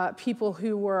people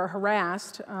who were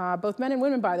harassed, both men and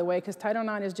women, by the way, because Title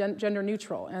IX is gender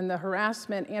neutral, and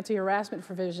the anti-harassment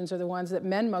provisions are the ones that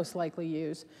men most likely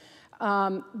use.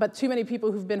 But too many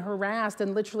people who've been harassed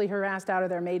and literally harassed out of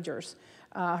their majors,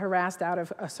 harassed out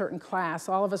of a certain class.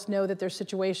 All of us know that there's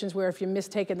situations where if you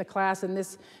mistaken the class in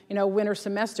this winter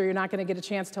semester, you're not going to get a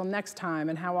chance till next time,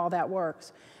 and how all that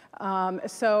works.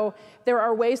 So there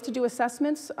are ways to do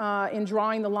assessments in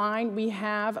Drawing the Line. We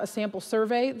have a sample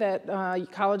survey that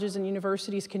colleges and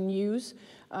universities can use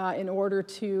in order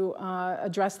to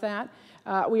address that.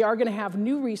 We are going to have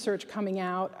new research coming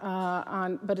out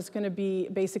but it's going to be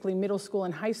basically middle school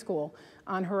and high school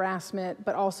on harassment,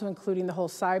 but also including the whole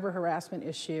cyber harassment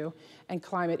issue and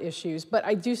climate issues. But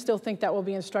I do still think that will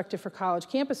be instructive for college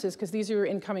campuses, because these are your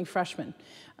incoming freshmen.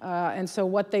 And so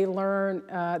what they learn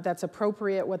that's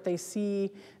appropriate, what they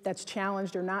see that's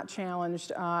challenged or not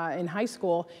challenged in high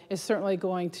school is certainly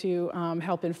going to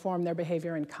help inform their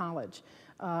behavior in college.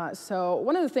 So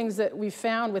one of the things that we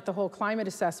found with the whole climate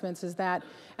assessments is that,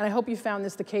 and I hope you found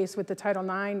this the case with the Title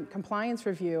IX compliance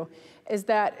review, is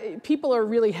that people are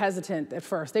really hesitant at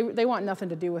first. They want nothing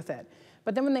to do with it.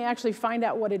 But then when they actually find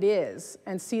out what it is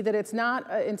and see that it's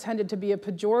not intended to be a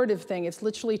pejorative thing, it's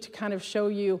literally to kind of show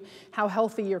you how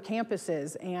healthy your campus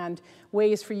is and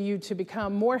ways for you to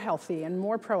become more healthy and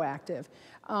more proactive,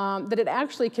 that it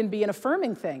actually can be an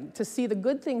affirming thing to see the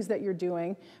good things that you're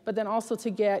doing, but then also to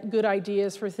get good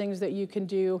ideas for things that you can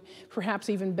do perhaps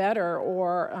even better,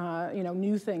 or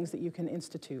new things that you can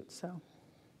institute. So.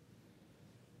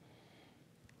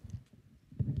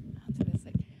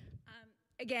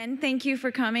 Again, thank you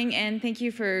for coming, and thank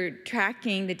you for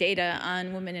tracking the data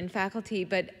on women in faculty.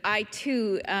 But I,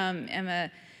 too,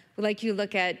 would like you to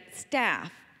look at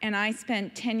staff. And I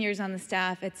spent 10 years on the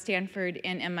staff at Stanford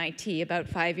and MIT, about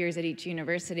 5 years at each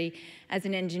university, as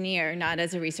an engineer, not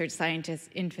as a research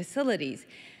scientist in facilities.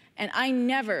 And I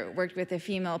never worked with a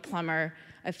female plumber,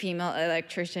 a female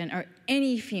electrician, or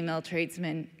any female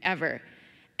tradesman ever.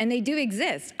 And they do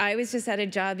exist. I was just at a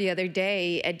job the other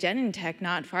day at Genentech,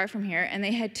 not far from here, and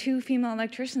they had 2 female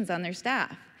electricians on their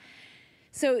staff.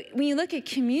 So when you look at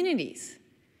communities,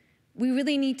 we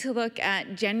really need to look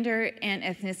at gender and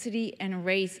ethnicity and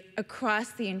race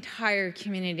across the entire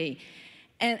community.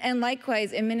 And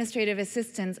likewise, administrative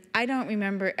assistants. I don't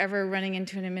remember ever running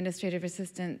into an administrative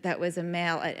assistant that was a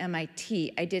male at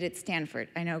MIT. I did at Stanford.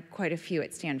 I know quite a few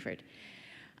at Stanford.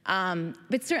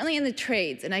 But certainly in the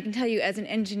trades, and I can tell you as an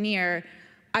engineer,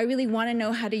 I really want to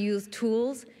know how to use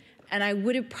tools, And I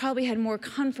would have probably had more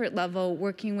comfort level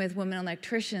working with women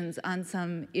electricians on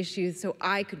some issues so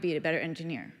I could be a better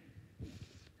engineer.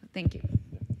 Thank you.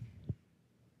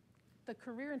 The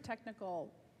career and technical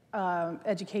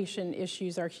education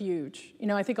issues are huge. You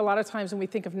know, I think a lot of times when we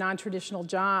think of non-traditional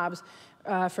jobs,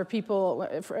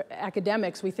 for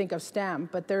academics, we think of STEM,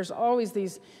 but there's always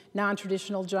these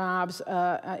non-traditional jobs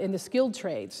in the skilled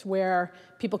trades where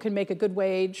people can make a good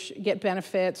wage, get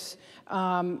benefits,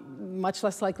 much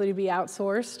less likely to be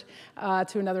outsourced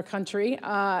to another country.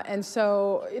 And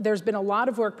so there's been a lot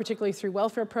of work, particularly through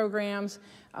welfare programs,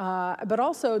 but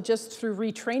also just through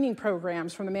retraining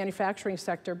programs from the manufacturing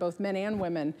sector, both men and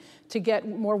women, to get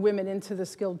more women into the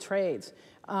skilled trades.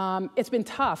 It's been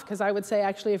tough, because I would say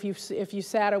actually if you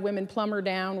sat a women plumber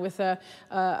down with a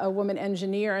woman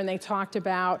engineer and they talked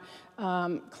about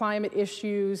climate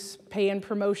issues, pay and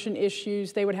promotion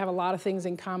issues, they would have a lot of things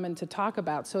in common to talk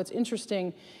about. So it's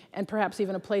interesting, and perhaps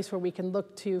even a place where we can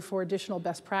look to for additional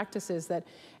best practices that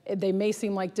they may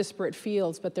seem like disparate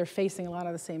fields, but they're facing a lot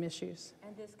of the same issues.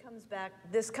 And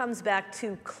this comes back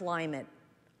to climate,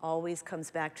 always comes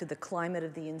back to the climate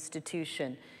of the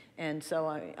institution. And so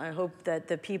I hope that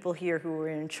the people here who are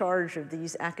in charge of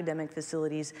these academic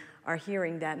facilities are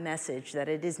hearing that message, that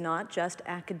it is not just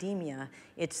academia,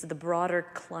 it's the broader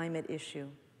climate issue.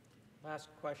 Last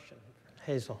question,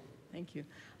 Hazel. Thank you.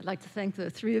 I'd like to thank the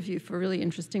three of you for really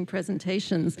interesting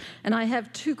presentations. And I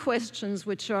have two questions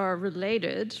which are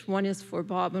related. One is for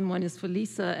Bob and one is for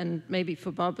Lisa, and maybe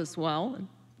for Bob as well, and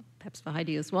perhaps for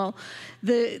Heidi as well.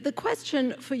 The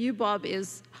question for you, Bob,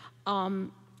 is,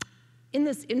 in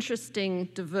this interesting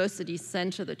diversity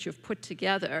center that you've put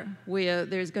together, where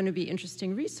there's going to be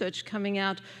interesting research coming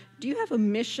out, do you have a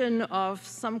mission of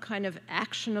some kind of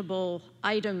actionable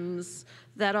items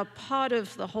that are part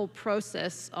of the whole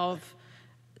process of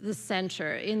the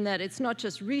center, in that it's not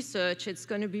just research, it's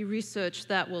going to be research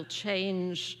that will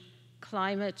change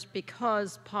climate,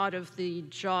 because part of the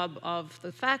job of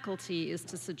the faculty is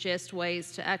to suggest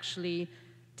ways to actually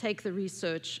take the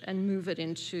research and move it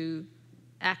into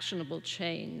actionable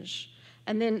change.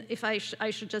 And then if I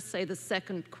should just say the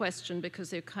second question, because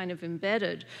they're kind of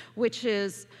embedded, which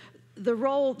is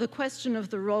the question of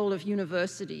the role of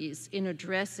universities in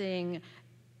addressing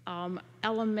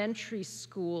elementary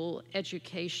school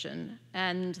education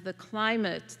and the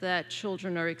climate that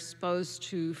children are exposed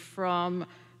to from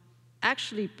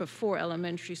actually before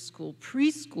elementary school,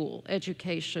 preschool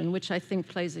education, which I think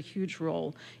plays a huge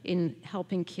role in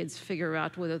helping kids figure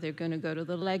out whether they're going to go to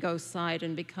the Lego side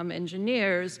and become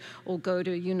engineers, or go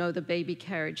to, you know, the baby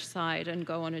carriage side and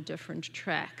go on a different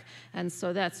track. And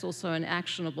so that's also an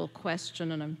actionable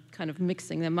question, and I'm kind of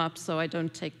mixing them up so I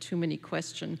don't take too many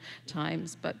question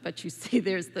times. But you see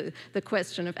there's the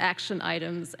question of action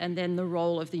items, and then the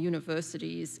role of the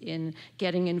universities in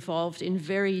getting involved in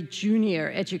very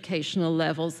junior educational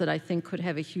levels that I think could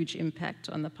have a huge impact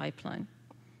on the pipeline.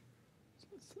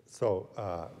 So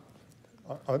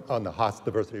on the Haas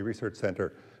Diversity Research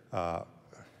Center,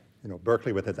 you know,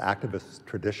 Berkeley with its activist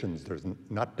traditions, there's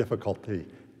not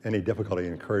any difficulty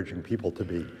in encouraging people to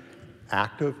be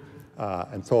active.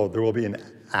 And so there will be an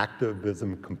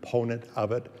activism component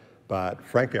of it. But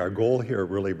frankly, our goal here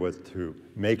really was to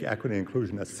make equity and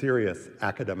inclusion a serious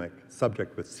academic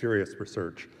subject with serious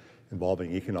research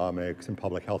involving economics and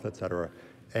public health, et cetera,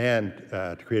 and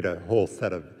to create a whole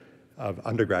set of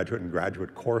undergraduate and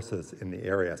graduate courses in the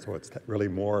area. So it's really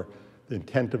more, the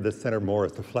intent of this center more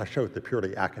is to flesh out the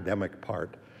purely academic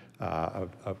part of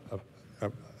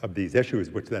these issues,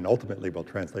 which then ultimately will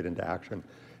translate into action.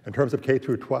 In terms of K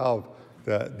through 12,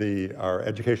 our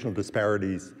educational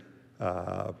disparities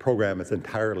program is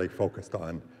entirely focused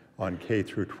on K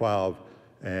through 12.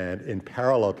 And in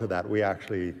parallel to that, we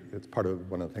actually, it's part of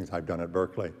one of the things I've done at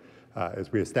Berkeley,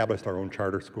 is we established our own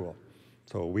charter school.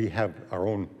 So we have our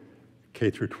own K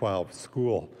through 12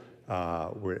 school,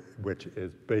 which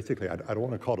is basically, I don't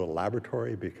want to call it a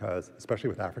laboratory, because especially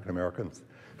with African Americans,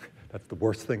 that's the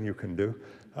worst thing you can do,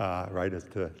 right, is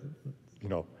to, you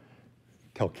know,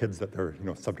 tell kids that they're, you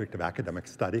know, subject of academic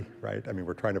study, right? I mean,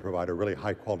 we're trying to provide a really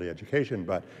high quality education,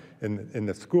 but in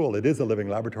the school, it is a living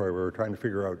laboratory where we're trying to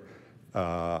figure out,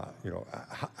 you know,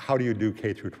 how do you do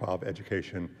K through 12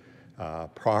 education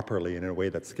properly and in a way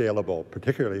that's scalable,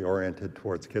 particularly oriented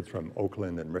towards kids from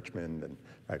Oakland and Richmond, and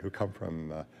right, who come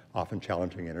from often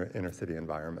challenging inner city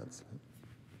environments.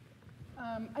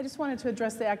 I just wanted to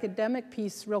address the academic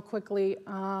piece real quickly.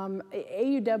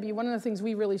 AUW, one of the things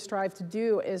we really strive to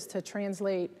do is to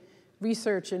translate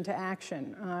research into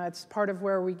action. It's part of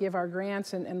where we give our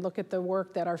grants and look at the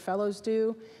work that our fellows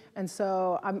do. And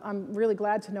so I'm really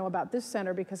glad to know about this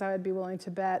center, because I would be willing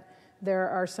to bet there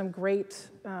are some great,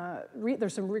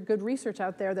 there's some good research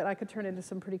out there that I could turn into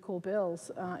some pretty cool bills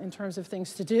in terms of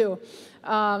things to do.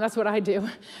 That's what I do.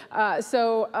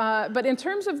 But in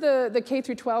terms of the K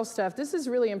through 12 stuff, this is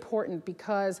really important,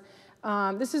 because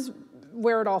this is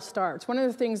where it all starts. One of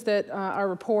the things that our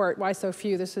report, Why So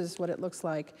Few, this is what it looks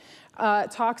like,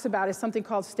 talks about is something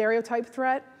called stereotype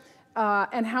threat,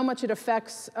 and how much it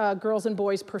affects girls' and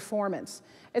boys' performance.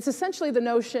 It's essentially the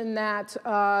notion that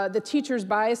the teacher's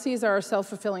biases are a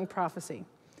self-fulfilling prophecy.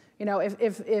 You know,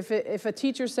 if a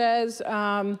teacher says,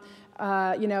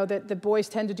 you know, that the boys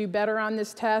tend to do better on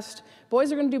this test,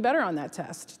 boys are going to do better on that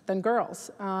test than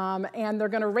girls, and they're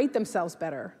going to rate themselves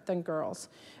better than girls.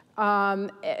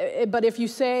 But if you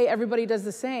say everybody does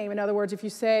the same, in other words, if you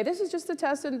say this is just a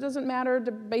test and it doesn't matter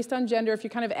based on gender, if you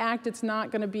kind of act it's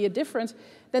not going to be a difference,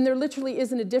 then there literally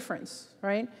isn't a difference,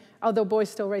 right? Although boys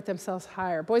still rate themselves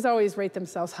higher. Boys always rate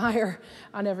themselves higher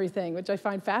on everything, which I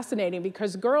find fascinating,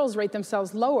 because girls rate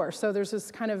themselves lower. So there's this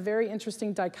kind of very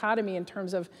interesting dichotomy in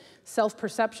terms of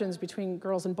self-perceptions between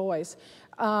girls and boys.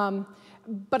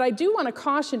 But I do want to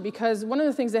caution, because one of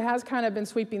the things that has kind of been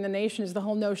sweeping the nation is the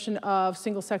whole notion of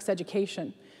single-sex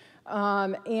education.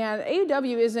 And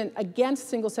AUW isn't against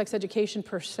single-sex education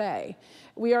per se.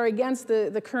 We are against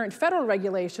the current federal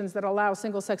regulations that allow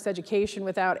single-sex education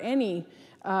without any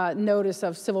notice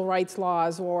of civil rights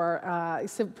laws or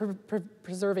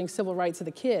preserving civil rights of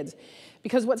the kids.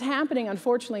 Because what's happening,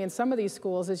 unfortunately, in some of these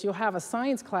schools is you'll have a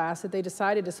science class that they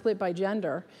decided to split by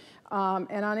gender.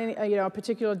 And on any, a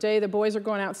particular day, the boys are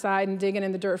going outside and digging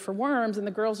in the dirt for worms, and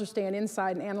the girls are staying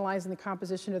inside and analyzing the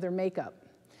composition of their makeup.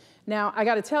 Now, I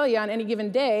got to tell you, on any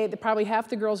given day, probably half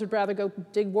the girls would rather go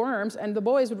dig worms, and the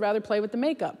boys would rather play with the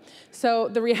makeup. So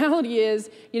the reality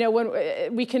is, when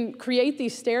we can create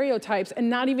these stereotypes and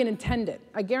not even intend it.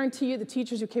 I guarantee you the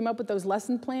teachers who came up with those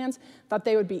lesson plans thought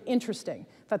they would be interesting,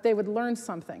 thought they would learn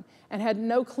something, and had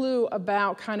no clue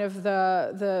about kind of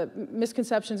the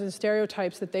misconceptions and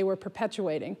stereotypes that they were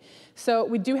perpetuating. So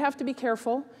we do have to be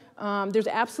careful. There's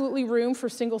absolutely room for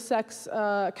single-sex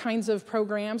kinds of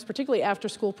programs, particularly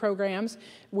after-school programs,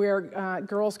 where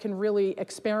girls can really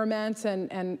experiment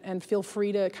and feel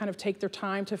free to kind of take their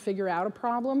time to figure out a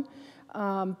problem.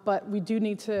 But we do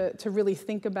need to really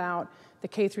think about the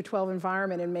K through 12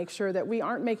 environment and make sure that we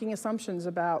aren't making assumptions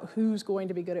about who's going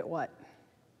to be good at what.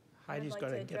 Heidi's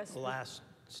going to get the last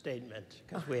statement,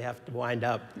 because we have to wind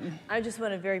up. I just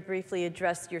want to very briefly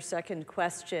address your second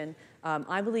question.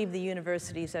 I believe the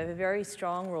universities have a very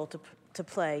strong role to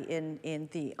play in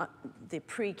the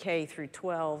pre-K through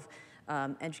 12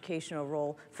 educational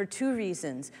role for two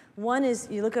reasons. One is,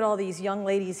 you look at all these young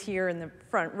ladies here in the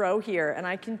front row here, and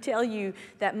I can tell you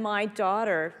that my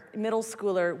daughter, middle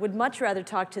schooler, would much rather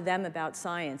talk to them about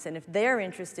science, and if they're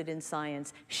interested in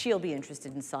science, she'll be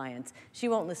interested in science. She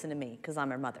won't listen to me, because I'm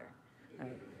her mother.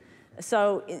 Right.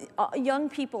 So young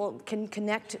people can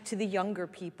connect to the younger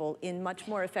people in much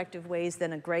more effective ways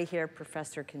than a gray-haired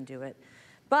professor can do it.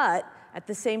 But at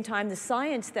the same time, the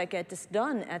science that gets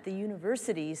done at the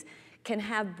universities can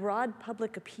have broad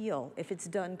public appeal if it's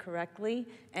done correctly,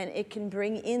 and it can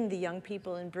bring in the young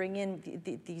people and bring in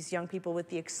these young people with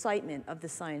the excitement of the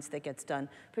science that gets done,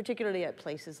 particularly at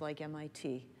places like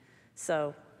MIT.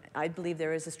 So I believe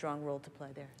there is a strong role to play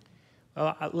there.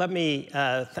 Well,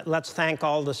 let's thank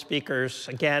all the speakers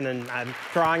again, and I'm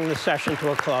drawing the session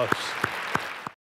to a close.